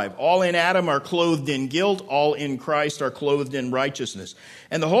made alive. All in Adam are clothed in guilt, all in Christ are clothed in righteousness.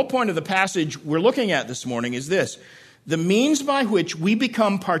 And the whole point of the passage we're looking at this morning is this: the means by which we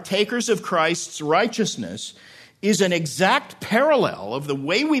become partakers of Christ's righteousness is an exact parallel of the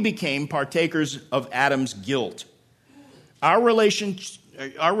way we became partakers of Adam's guilt. Our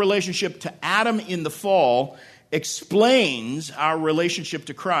relationship to Adam in the fall explains our relationship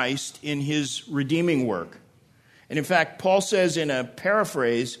to Christ in his redeeming work. And in fact, Paul says in a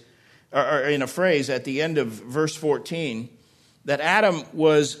paraphrase, or in a phrase at the end of verse 14, that Adam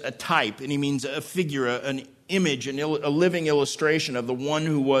was a type, and he means a figure, an image, a living illustration of the one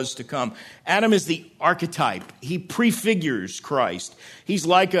who was to come. Adam is the archetype. He prefigures Christ. He's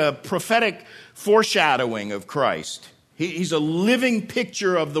like a prophetic foreshadowing of Christ. He's a living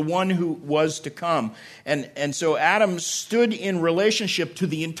picture of the one who was to come. And so Adam stood in relationship to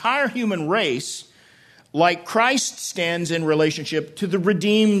the entire human race like Christ stands in relationship to the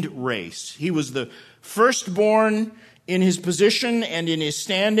redeemed race. He was the firstborn in his position and in his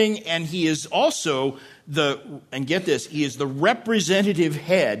standing, and he is also and get this, he is the representative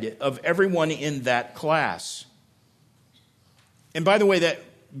head of everyone in that class. And by the way, that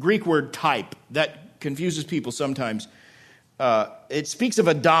Greek word type, that confuses people sometimes. It speaks of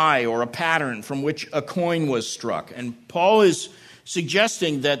a die or a pattern from which a coin was struck. And Paul is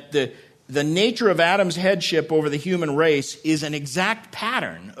suggesting that the nature of Adam's headship over the human race is an exact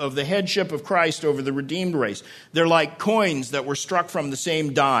pattern of the headship of Christ over the redeemed race. They're like coins that were struck from the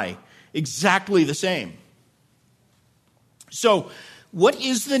same die, exactly the same. So, what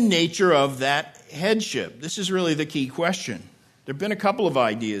is the nature of that headship? This is really the key question. There have been a couple of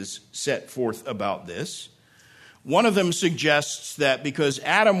ideas set forth about this. One of them suggests that because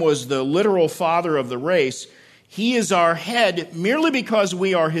Adam was the literal father of the race, he is our head merely because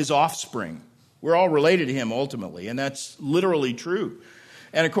we are his offspring. We're all related to him ultimately, and that's literally true.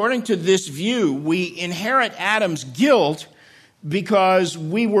 And according to this view, we inherit Adam's guilt because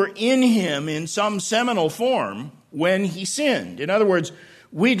we were in him in some seminal form when he sinned. In other words,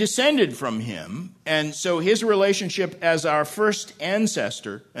 we descended from him, and so his relationship as our first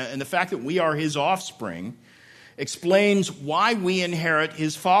ancestor, and the fact that we are his offspring, explains why we inherit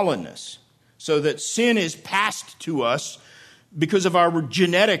his fallenness, so that sin is passed to us because of our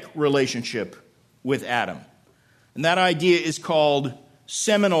genetic relationship with Adam. And that idea is called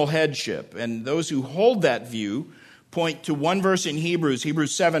seminal headship. And those who hold that view point to one verse in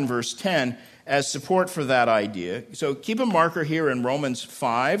Hebrews 7, verse 10, as support for that idea. So keep a marker here in Romans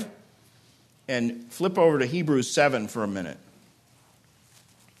 5 and flip over to Hebrews 7 for a minute.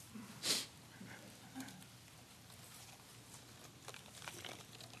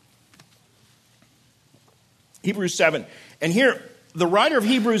 Hebrews 7. And here, the writer of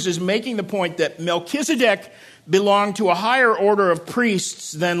Hebrews is making the point that Melchizedek belonged to a higher order of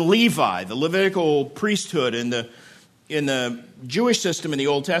priests than Levi, the Levitical priesthood in the Jewish system in the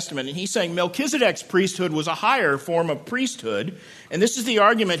Old Testament. And he's saying Melchizedek's priesthood was a higher form of priesthood. And this is the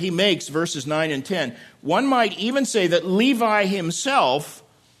argument he makes, verses 9 and 10. One might even say that Levi himself,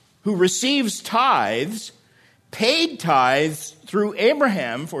 who receives tithes, paid tithes through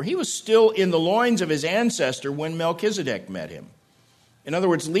Abraham, for he was still in the loins of his ancestor when Melchizedek met him. In other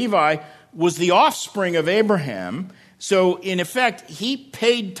words, Levi was the offspring of Abraham. So in effect, he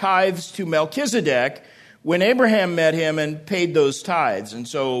paid tithes to Melchizedek when Abraham met him and paid those tithes. And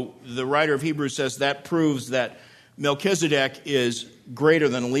so the writer of Hebrews says that proves that Melchizedek is greater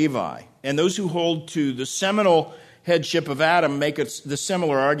than Levi. And those who hold to the seminal headship of Adam make the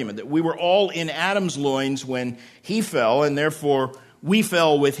similar argument that we were all in Adam's loins when he fell, and therefore we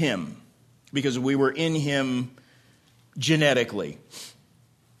fell with him because we were in him genetically.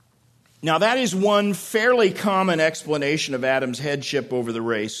 Now, that is one fairly common explanation of Adam's headship over the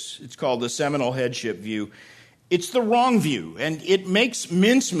race. It's called the seminal headship view. It's the wrong view, and it makes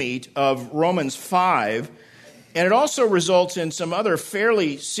mincemeat of Romans 5, and it also results in some other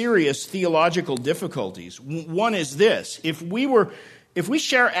fairly serious theological difficulties. One is this: if we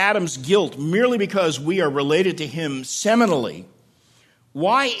share Adam's guilt merely because we are related to him seminally,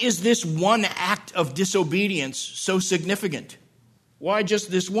 why is this one act of disobedience so significant? Why just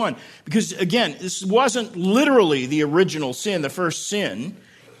this one? Because, again, this wasn't literally the original sin, the first sin.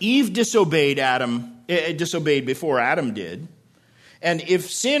 Eve disobeyed before Adam did. And if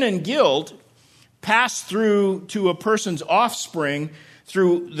sin and guilt pass through to a person's offspring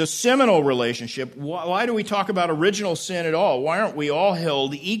through the seminal relationship, why do we talk about original sin at all? Why aren't we all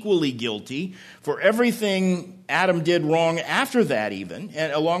held equally guilty for everything Adam did wrong after that even,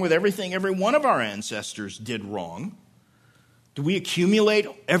 and along with everything every one of our ancestors did wrong? Do we accumulate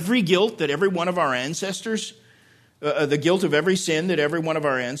every guilt that every one of our ancestors, the guilt of every sin that every one of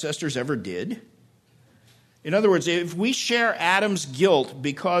our ancestors ever did? In other words, if we share Adam's guilt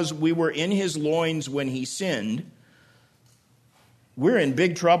because we were in his loins when he sinned, we're in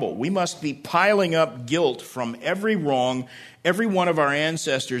big trouble. We must be piling up guilt from every wrong every one of our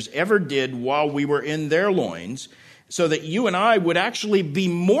ancestors ever did while we were in their loins, so that you and I would actually be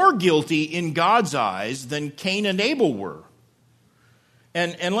more guilty in God's eyes than Cain and Abel were.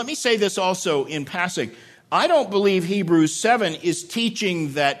 And let me say this also in passing. I don't believe Hebrews 7 is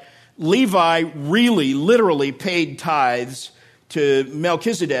teaching that Levi really, literally paid tithes to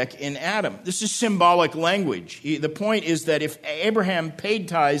Melchizedek in Adam. This is symbolic language. The point is that if Abraham paid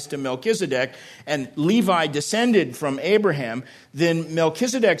tithes to Melchizedek and Levi descended from Abraham, then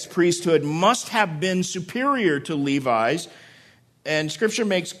Melchizedek's priesthood must have been superior to Levi's. And Scripture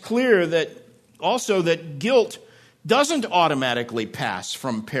makes clear that also that guilt doesn't automatically pass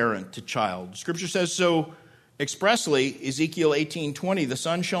from parent to child. Scripture says so expressly, Ezekiel 18:20, the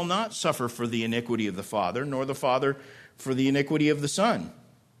son shall not suffer for the iniquity of the father, nor the father for the iniquity of the son.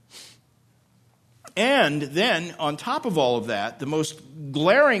 And then, on top of all of that, the most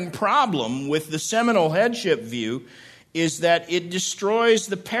glaring problem with the seminal headship view is that it destroys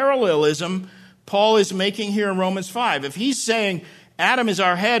the parallelism Paul is making here in Romans 5. If he's saying Adam is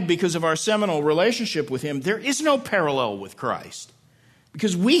our head because of our seminal relationship with him, there is no parallel with Christ.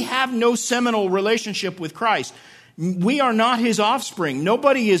 Because we have no seminal relationship with Christ. We are not his offspring.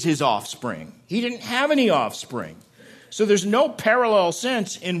 Nobody is his offspring. He didn't have any offspring. So there's no parallel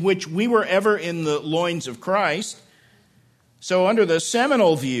sense in which we were ever in the loins of Christ. So under the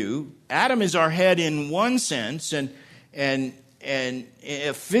seminal view, Adam is our head in one sense, and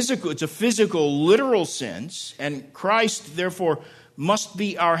it's a physical, literal sense, and Christ, therefore, must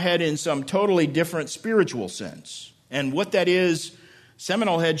be our head in some totally different spiritual sense. And what that is,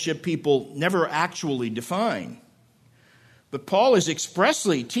 seminal headship people never actually define. But Paul is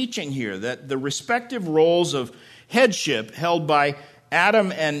expressly teaching here that the respective roles of headship held by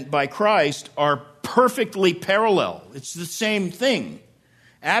Adam and by Christ are perfectly parallel. It's the same thing.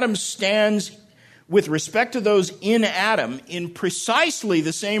 Adam stands with respect to those in Adam in precisely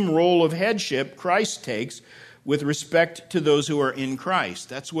the same role of headship Christ takes with respect to those who are in Christ.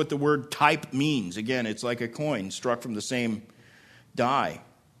 That's what the word type means. Again, it's like a coin struck from the same die.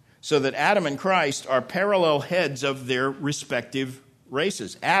 So that Adam and Christ are parallel heads of their respective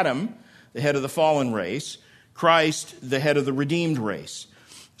races. Adam, the head of the fallen race. Christ, the head of the redeemed race.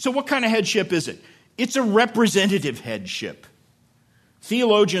 So what kind of headship is it? It's a representative headship.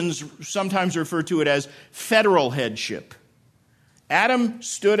 Theologians sometimes refer to it as federal headship. Adam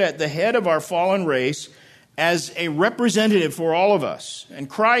stood at the head of our fallen race as a representative for all of us. And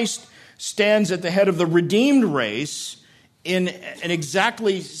Christ stands at the head of the redeemed race in an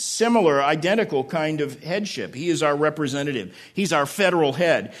exactly similar, identical kind of headship. He is our representative. He's our federal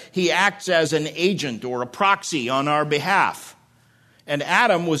head. He acts as an agent or a proxy on our behalf. And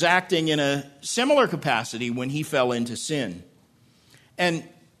Adam was acting in a similar capacity when he fell into sin. And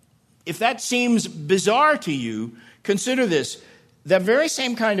if that seems bizarre to you, consider this. That very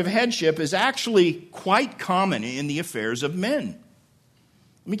same kind of headship is actually quite common in the affairs of men.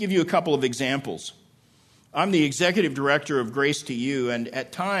 Let me give you a couple of examples. I'm the executive director of Grace to You, and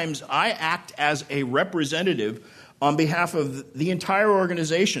at times I act as a representative on behalf of the entire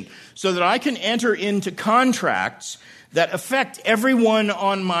organization so that I can enter into contracts that affect everyone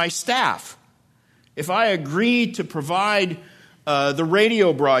on my staff. If I agree to provide the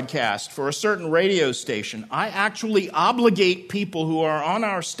radio broadcast for a certain radio station, I actually obligate people who are on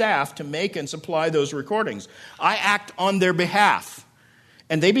our staff to make and supply those recordings. I act on their behalf,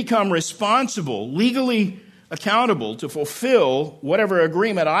 and they become responsible, legally accountable to fulfill whatever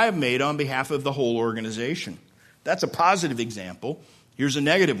agreement I have made on behalf of the whole organization. That's a positive example. Here's a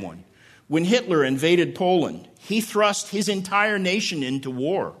negative one. When Hitler invaded Poland, he thrust his entire nation into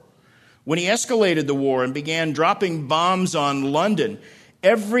war. When he escalated the war and began dropping bombs on London,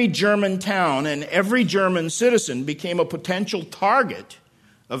 every German town and every German citizen became a potential target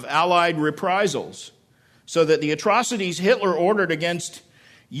of Allied reprisals, so that the atrocities Hitler ordered against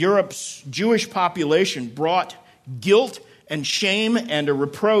Europe's Jewish population brought guilt and shame and a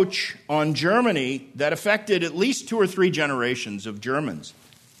reproach on Germany that affected at least 2 or 3 generations of Germans.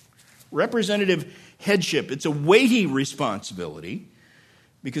 Representative headship, it's a weighty responsibility,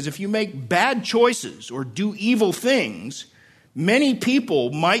 because if you make bad choices or do evil things, many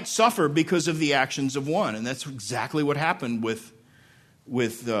people might suffer because of the actions of one. And that's exactly what happened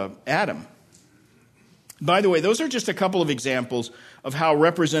with Adam. By the way, those are just a couple of examples of how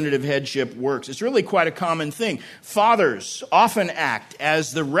representative headship works. It's really quite a common thing. Fathers often act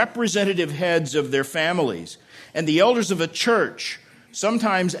as the representative heads of their families, and the elders of a church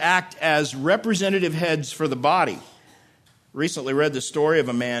sometimes act as representative heads for the body. Recently read the story of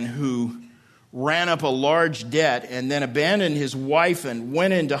a man who ran up a large debt and then abandoned his wife and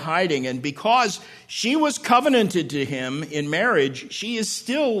went into hiding. And because she was covenanted to him in marriage, she is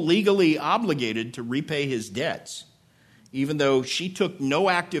still legally obligated to repay his debts. Even though she took no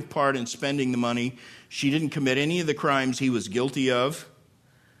active part in spending the money, she didn't commit any of the crimes he was guilty of,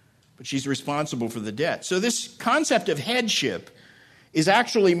 but she's responsible for the debt. So this concept of headship is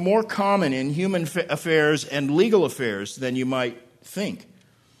actually more common in human affairs and legal affairs than you might think.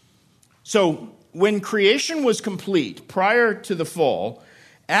 So when creation was complete, prior to the fall,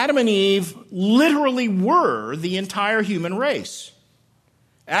 Adam and Eve literally were the entire human race.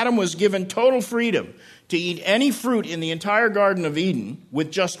 Adam was given total freedom to eat any fruit in the entire Garden of Eden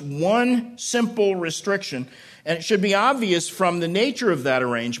with just one simple restriction. And it should be obvious from the nature of that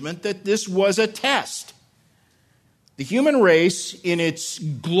arrangement that this was a test. The human race, in its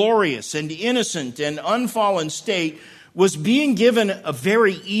glorious and innocent and unfallen state, was being given a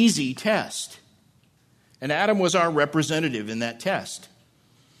very easy test. And Adam was our representative in that test.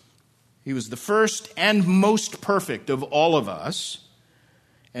 He was the first and most perfect of all of us.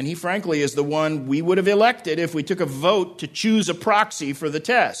 And he, frankly, is the one we would have elected if we took a vote to choose a proxy for the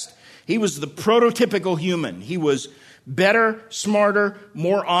test. He was the prototypical human. He was better, smarter,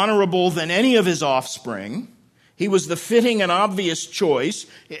 more honorable than any of his offspring. He was the fitting and obvious choice,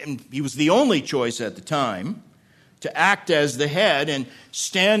 and he was the only choice at the time, to act as the head and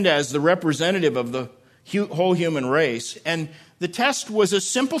stand as the representative of the whole human race. And the test was a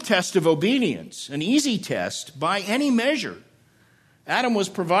simple test of obedience, an easy test by any measure. Adam was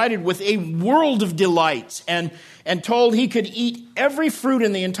provided with a world of delights and told he could eat every fruit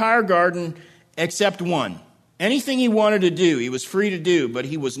in the entire garden except one. Anything he wanted to do, he was free to do, but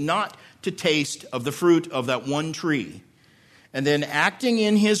he was not to taste of the fruit of that one tree. And then, acting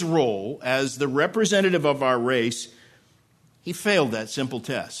in his role as the representative of our race, he failed that simple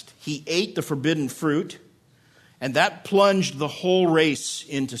test. He ate the forbidden fruit, and that plunged the whole race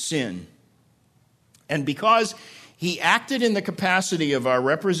into sin. And because he acted in the capacity of our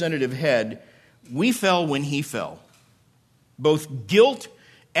representative head, we fell when he fell. Both guilt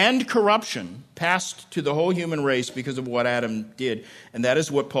and corruption passed to the whole human race because of what Adam did. And that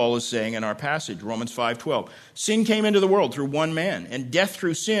is what Paul is saying in our passage, Romans 5:12. Sin came into the world through one man, and death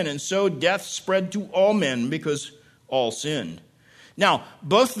through sin, and so death spread to all men because all sinned. Now,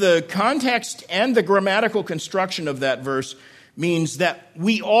 both the context and the grammatical construction of that verse means that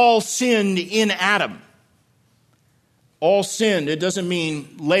we all sinned in Adam. All sinned. It doesn't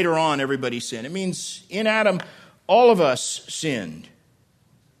mean later on everybody sinned. It means in Adam, all of us sinned.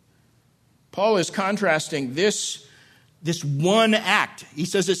 Paul is contrasting this one act. He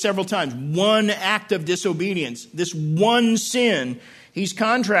says it several times. One act of disobedience. This one sin. He's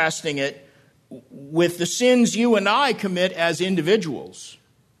contrasting it with the sins you and I commit as individuals.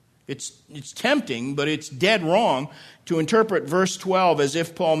 It's tempting, but it's dead wrong to interpret verse 12 as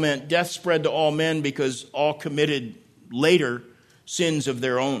if Paul meant death spread to all men because all committed later sins of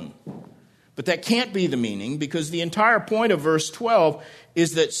their own. But that can't be the meaning, because the entire point of verse 12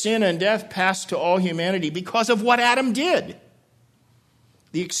 is that sin and death passed to all humanity because of what Adam did.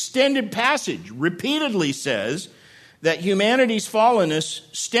 The extended passage repeatedly says that humanity's fallenness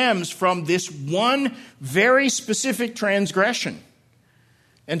stems from this one very specific transgression.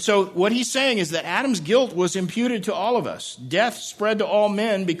 And so what he's saying is that Adam's guilt was imputed to all of us. Death spread to all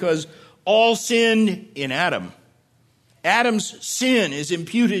men because all sinned in Adam. Adam's sin is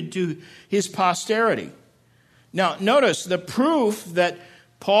imputed to his posterity. Now, notice the proof that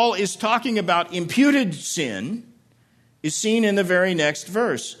Paul is talking about imputed sin is seen in the very next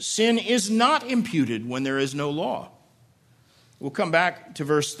verse. Sin is not imputed when there is no law. We'll come back to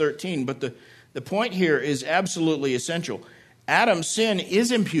verse 13, but the point here is absolutely essential. Adam's sin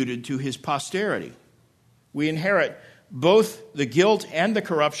is imputed to his posterity. We inherit both the guilt and the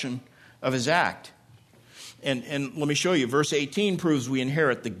corruption of his act. And let me show you. Verse 18 proves we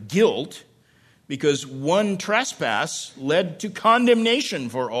inherit the guilt because one trespass led to condemnation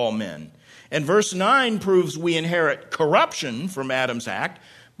for all men. And verse 9 proves we inherit corruption from Adam's act.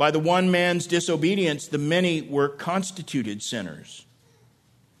 By the one man's disobedience, the many were constituted sinners.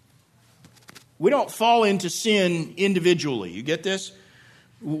 We don't fall into sin individually. You get this?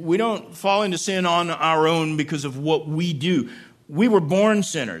 We don't fall into sin on our own because of what we do. We were born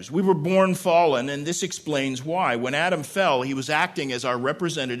sinners. We were born fallen, and this explains why. When Adam fell, he was acting as our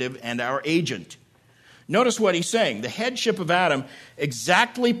representative and our agent. Notice what he's saying. The headship of Adam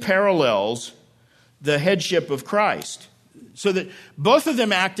exactly parallels the headship of Christ, so that both of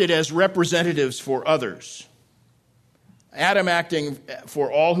them acted as representatives for others. Adam acting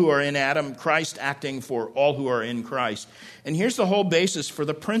for all who are in Adam, Christ acting for all who are in Christ. And here's the whole basis for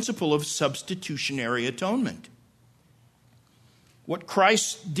the principle of substitutionary atonement. What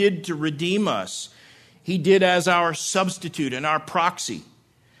Christ did to redeem us, he did as our substitute and our proxy.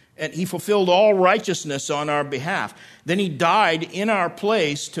 And he fulfilled all righteousness on our behalf. Then he died in our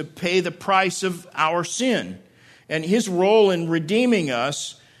place to pay the price of our sin. And his role in redeeming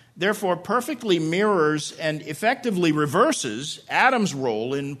us, therefore, perfectly mirrors and effectively reverses Adam's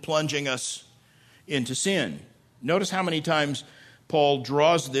role in plunging us into sin. Notice how many times Paul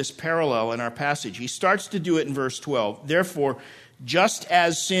draws this parallel in our passage. He starts to do it in verse 12. Therefore, just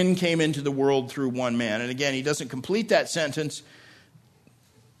as sin came into the world through one man. And again, he doesn't complete that sentence.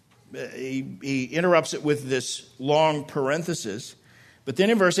 He interrupts it with this long parenthesis. But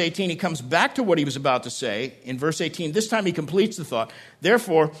then in verse 18, he comes back to what he was about to say. In verse 18, this time he completes the thought.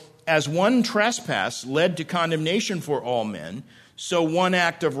 Therefore, as one trespass led to condemnation for all men, so one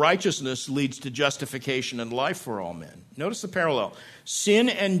act of righteousness leads to justification and life for all men. Notice the parallel. Sin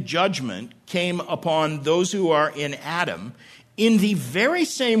and judgment came upon those who are in Adam in the very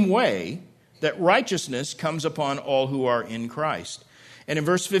same way that righteousness comes upon all who are in Christ. And in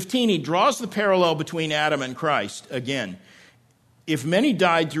verse 15, he draws the parallel between Adam and Christ again. If many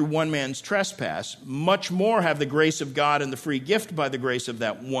died through one man's trespass, much more have the grace of God and the free gift by the grace of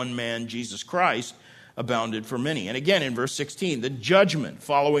that one man, Jesus Christ, abounded for many. And again, in verse 16, the judgment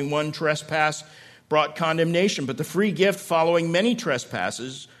following one trespass brought condemnation, but the free gift following many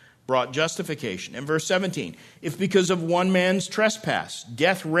trespasses brought justification. And verse 17, if because of one man's trespass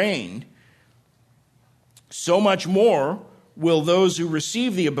death reigned, so much more will those who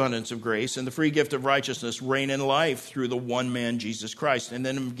receive the abundance of grace and the free gift of righteousness reign in life through the one man, Jesus Christ. And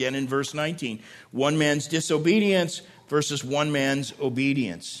then again in verse 19, one man's disobedience versus one man's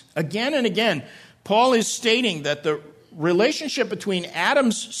obedience. Again and again, Paul is stating that the relationship between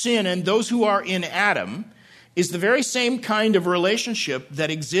Adam's sin and those who are in Adam is the very same kind of relationship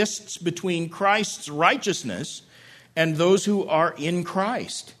that exists between Christ's righteousness and those who are in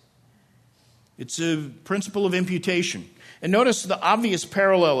Christ. It's a principle of imputation. And notice the obvious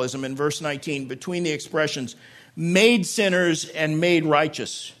parallelism in verse 19 between the expressions made sinners and made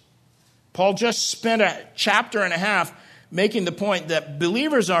righteous. Paul just spent a chapter and a half making the point that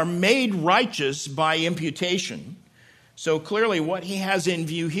believers are made righteous by imputation. So clearly what he has in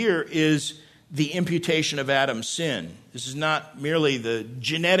view here is the imputation of Adam's sin. This is not merely the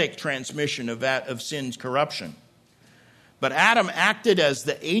genetic transmission of sin's corruption. But Adam acted as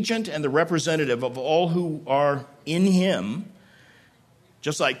the agent and the representative of all who are in him,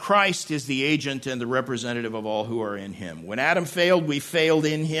 just like Christ is the agent and the representative of all who are in him. When Adam failed, we failed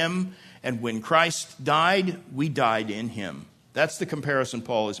in him. And when Christ died, we died in him. That's the comparison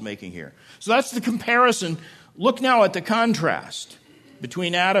Paul is making here. So that's the comparison. Look now at the contrast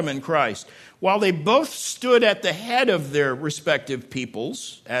between Adam and Christ. While they both stood at the head of their respective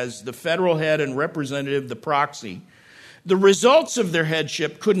peoples, as the federal head and representative, the proxy, the results of their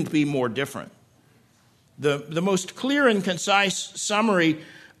headship couldn't be more different. The most clear and concise summary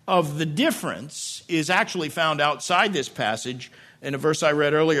of the difference is actually found outside this passage in a verse I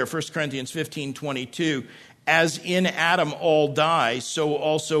read earlier, 1 Corinthians 15:22. As in Adam all die, so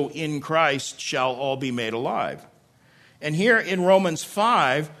also in Christ shall all be made alive. And here in Romans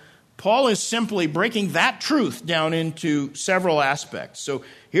 5, Paul is simply breaking that truth down into several aspects. So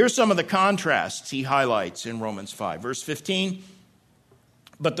here's some of the contrasts he highlights in Romans 5. Verse 15,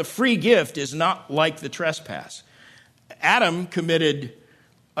 but the free gift is not like the trespass. Adam committed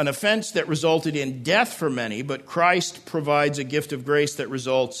an offense that resulted in death for many, but Christ provides a gift of grace that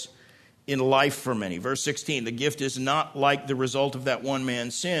results in life for many. Verse 16, the gift is not like the result of that one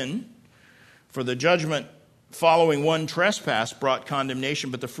man's sin, for the judgment following one trespass brought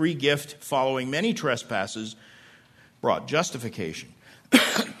condemnation, but the free gift following many trespasses brought justification.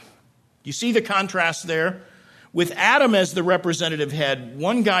 You see the contrast there? With Adam as the representative head,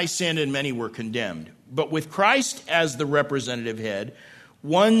 one guy sinned and many were condemned. But with Christ as the representative head,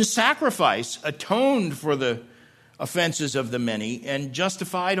 one sacrifice atoned for the offenses of the many and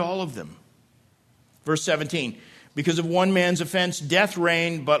justified all of them. Verse 17, because of one man's offense, death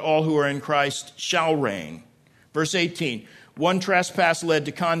reigned, but all who are in Christ shall reign. Verse 18, one trespass led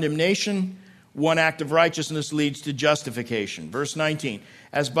to condemnation, one act of righteousness leads to justification. Verse 19,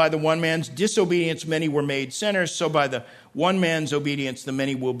 as by the one man's disobedience many were made sinners, so by the one man's obedience the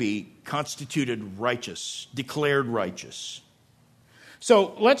many will be constituted righteous, declared righteous.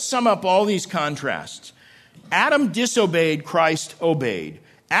 So let's sum up all these contrasts. Adam disobeyed, Christ obeyed.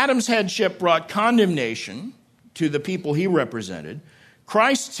 Adam's headship brought condemnation to the people he represented.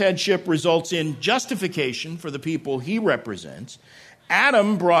 Christ's headship results in justification for the people he represents.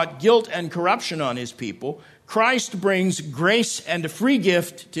 Adam brought guilt and corruption on his people. Christ brings grace and a free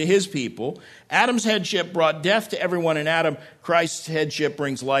gift to his people. Adam's headship brought death to everyone in Adam. Christ's headship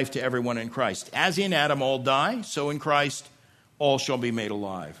brings life to everyone in Christ. As in Adam all die, so in Christ all shall be made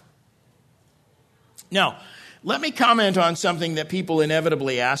alive. Now, let me comment on something that people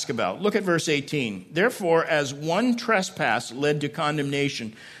inevitably ask about. Look at verse 18. Therefore, as one trespass led to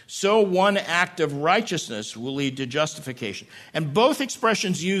condemnation, so one act of righteousness will lead to justification. And both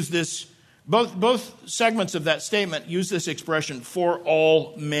expressions use this, both segments of that statement use this expression, for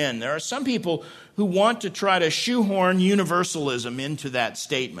all men. There are some people who want to try to shoehorn universalism into that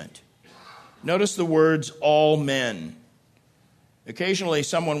statement. Notice the words, all men. Occasionally,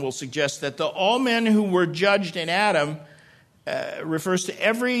 someone will suggest that the all men who were judged in Adam refers to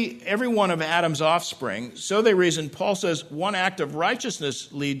every one of Adam's offspring. So they reason. Paul says one act of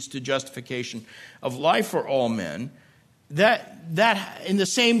righteousness leads to justification of life for all men. That in the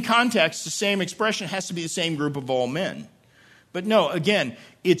same context, the same expression has to be the same group of all men. But no, again,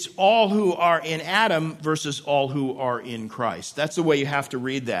 it's all who are in Adam versus all who are in Christ. That's the way you have to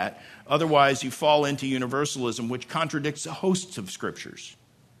read that. Otherwise, you fall into universalism, which contradicts hosts of scriptures.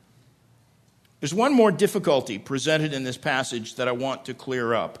 There's one more difficulty presented in this passage that I want to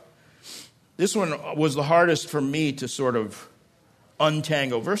clear up. This one was the hardest for me to sort of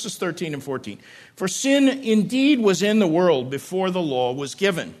untangle. Verses 13 and 14. For sin indeed was in the world before the law was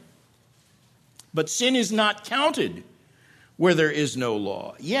given. But sin is not counted where there is no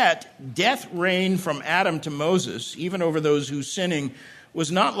law. Yet death reigned from Adam to Moses, even over those whose sinning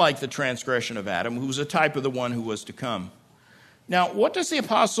was not like the transgression of Adam, who was a type of the one who was to come. Now, what does the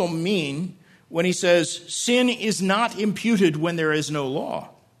apostle mean when he says sin is not imputed when there is no law?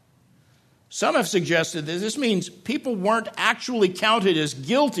 Some have suggested that this means people weren't actually counted as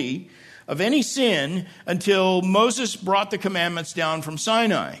guilty of any sin until Moses brought the commandments down from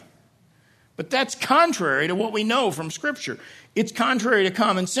Sinai. But that's contrary to what we know from Scripture. It's contrary to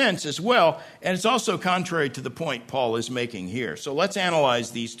common sense as well, and it's also contrary to the point Paul is making here. So let's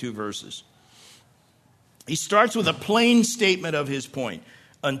analyze these two verses. He starts with a plain statement of his point.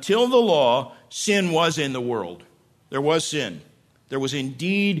 Until the law, sin was in the world. There was sin. There was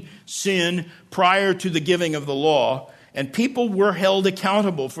indeed sin prior to the giving of the law, and people were held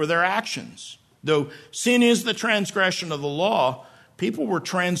accountable for their actions. Though sin is the transgression of the law, people were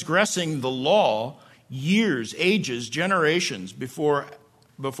transgressing the law years, ages, generations before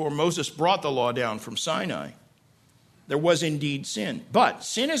Moses brought the law down from Sinai. There was indeed sin. But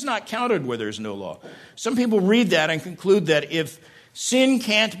sin is not counted where there's no law. Some people read that and conclude that if sin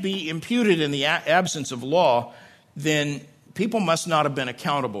can't be imputed in the absence of law, then people must not have been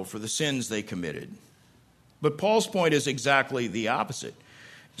accountable for the sins they committed. But Paul's point is exactly the opposite.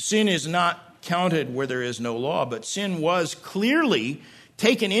 Sin is not counted where there is no law, but sin was clearly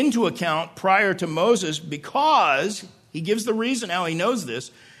taken into account prior to Moses because, he gives the reason how he knows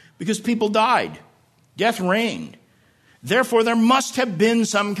this, because people died. Death reigned. Therefore, there must have been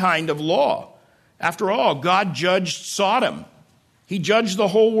some kind of law. After all, God judged Sodom. He judged the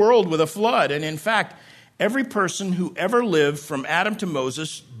whole world with a flood. And in fact, every person who ever lived from Adam to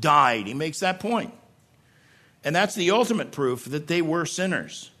Moses died. He makes that point. And that's the ultimate proof that they were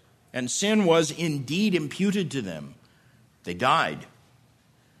sinners. And sin was indeed imputed to them. They died.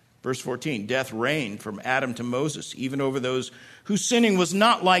 Verse 14, death reigned from Adam to Moses, even over those whose sinning was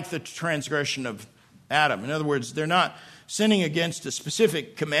not like the transgression of Adam. In other words, they're not sinning against a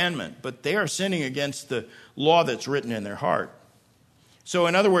specific commandment, but they are sinning against the law that's written in their heart. So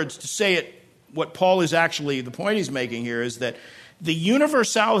in other words, to say it, what Paul is actually, the point he's making here is that the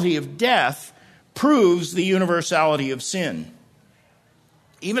universality of death proves the universality of sin.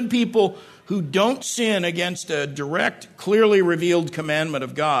 Even people who don't sin against a direct, clearly revealed commandment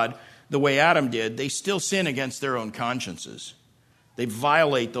of God, the way Adam did, they still sin against their own consciences. They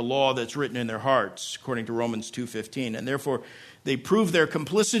violate the law that's written in their hearts, according to Romans 2:15, and therefore they prove their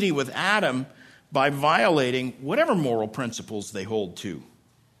complicity with Adam by violating whatever moral principles they hold to.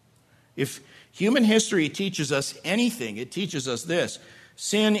 If human history teaches us anything, it teaches us this: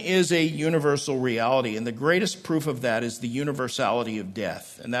 sin is a universal reality, and the greatest proof of that is the universality of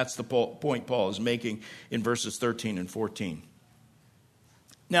death. And that's the point Paul is making in verses 13 and 14.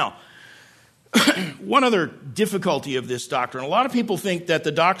 Now, one other difficulty of this doctrine, a lot of people think that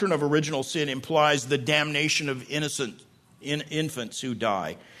the doctrine of original sin implies the damnation of innocent infants who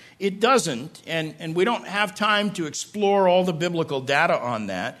die. It doesn't, and we don't have time to explore all the biblical data on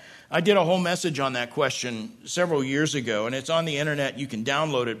that. I did a whole message on that question several years ago, and it's on the internet. You can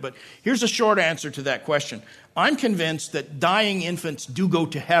download it. But here's a short answer to that question. I'm convinced that dying infants do go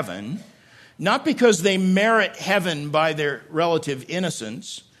to heaven, not because they merit heaven by their relative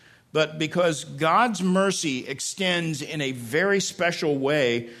innocence, but because God's mercy extends in a very special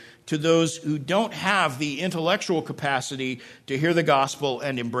way to those who don't have the intellectual capacity to hear the gospel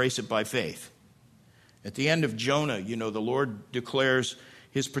and embrace it by faith. At the end of Jonah, the Lord declares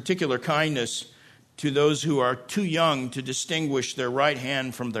his particular kindness to those who are too young to distinguish their right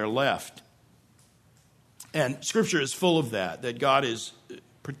hand from their left. And Scripture is full of that God is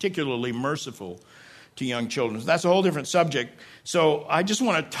particularly merciful to young children. So that's a whole different subject. So I just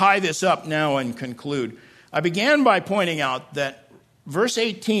want to tie this up now and conclude. I began by pointing out that verse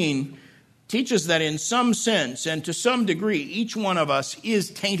 18 teaches that in some sense and to some degree, each one of us is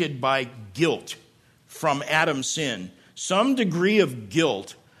tainted by guilt from Adam's sin. Some degree of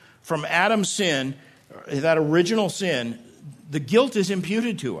guilt from Adam's sin, that original sin, the guilt is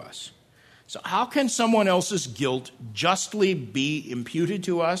imputed to us. So how can someone else's guilt justly be imputed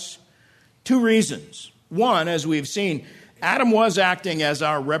to us? Two reasons. One, as we've seen, Adam was acting as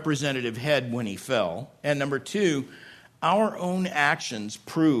our representative head when he fell. And number two, our own actions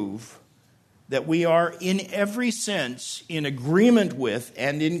prove that we are in every sense in agreement with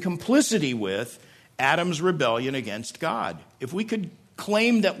and in complicity with Adam's rebellion against God. If we could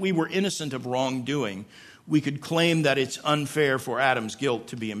claim that we were innocent of wrongdoing, we could claim that it's unfair for Adam's guilt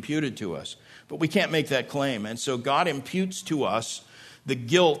to be imputed to us. But we can't make that claim. And so God imputes to us the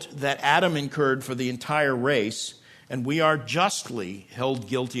guilt that Adam incurred for the entire race, and we are justly held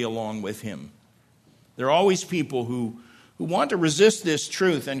guilty along with him. There are always people who want to resist this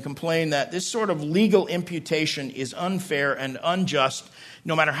truth and complain that this sort of legal imputation is unfair and unjust,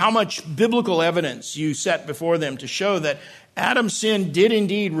 no matter how much biblical evidence you set before them to show that Adam's sin did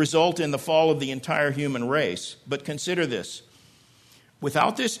indeed result in the fall of the entire human race. But consider this.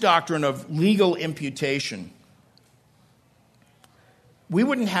 Without this doctrine of legal imputation, we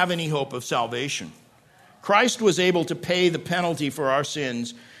wouldn't have any hope of salvation. Christ was able to pay the penalty for our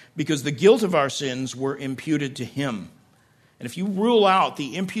sins because the guilt of our sins were imputed to him. And if you rule out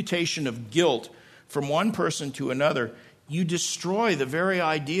the imputation of guilt from one person to another, you destroy the very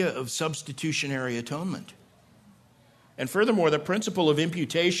idea of substitutionary atonement. And furthermore, the principle of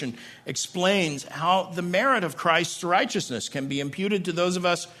imputation explains how the merit of Christ's righteousness can be imputed to those of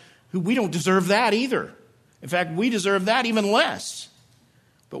us who we don't deserve that either. In fact, we deserve that even less.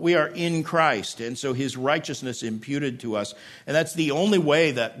 But we are in Christ, and so his righteousness imputed to us. And that's the only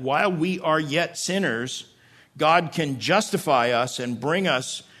way that while we are yet sinners, God can justify us and bring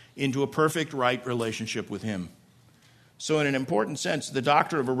us into a perfect right relationship with him. So in an important sense, the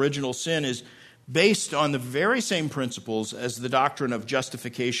doctrine of original sin is based on the very same principles as the doctrine of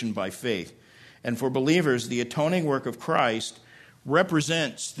justification by faith. And for believers, the atoning work of Christ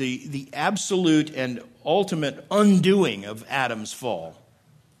represents the absolute and ultimate undoing of Adam's fall,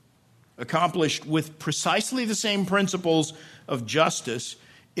 accomplished with precisely the same principles of justice.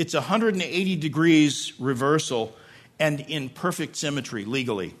 It's 180 degrees reversal and in perfect symmetry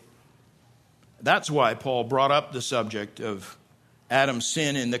legally. That's why Paul brought up the subject of Adam's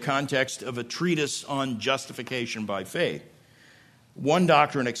sin in the context of a treatise on justification by faith. One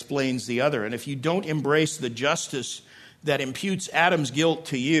doctrine explains the other. And if you don't embrace the justice that imputes Adam's guilt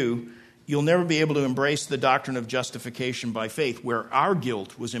to you, you'll never be able to embrace the doctrine of justification by faith, where our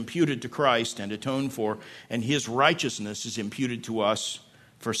guilt was imputed to Christ and atoned for, and his righteousness is imputed to us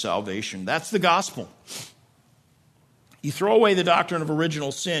for salvation. That's the gospel. You throw away the doctrine of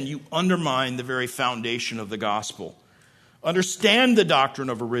original sin, you undermine the very foundation of the gospel. Understand the doctrine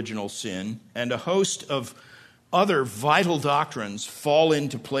of original sin, and a host of other vital doctrines fall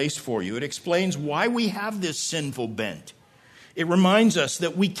into place for you. It explains why we have this sinful bent. It reminds us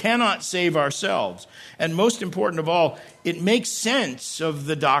that we cannot save ourselves. And most important of all, it makes sense of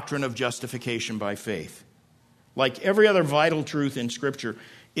the doctrine of justification by faith. Like every other vital truth in Scripture,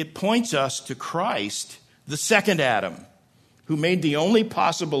 it points us to Christ, the second Adam, who made the only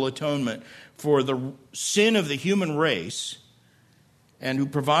possible atonement for the sin of the human race, and who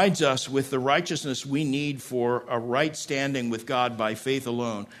provides us with the righteousness we need for a right standing with God by faith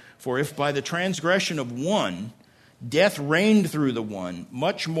alone. For if by the transgression of one, death reigned through the one,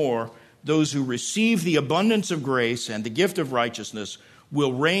 much more those who receive the abundance of grace and the gift of righteousness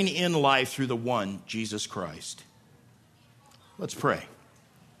will reign in life through the one, Jesus Christ. Let's pray.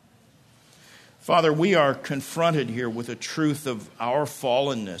 Father, we are confronted here with a truth of our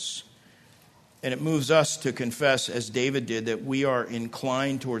fallenness, and it moves us to confess, as David did, that we are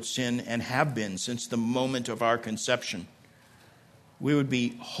inclined towards sin and have been since the moment of our conception. We would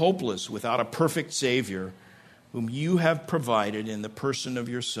be hopeless without a perfect Savior whom you have provided in the person of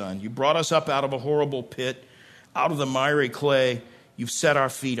your Son. You brought us up out of a horrible pit, out of the miry clay. You've set our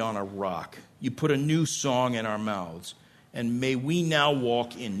feet on a rock. You put a new song in our mouths. And may we now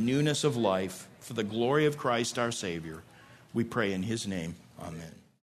walk in newness of life for the glory of Christ our Savior. We pray in his name. Amen.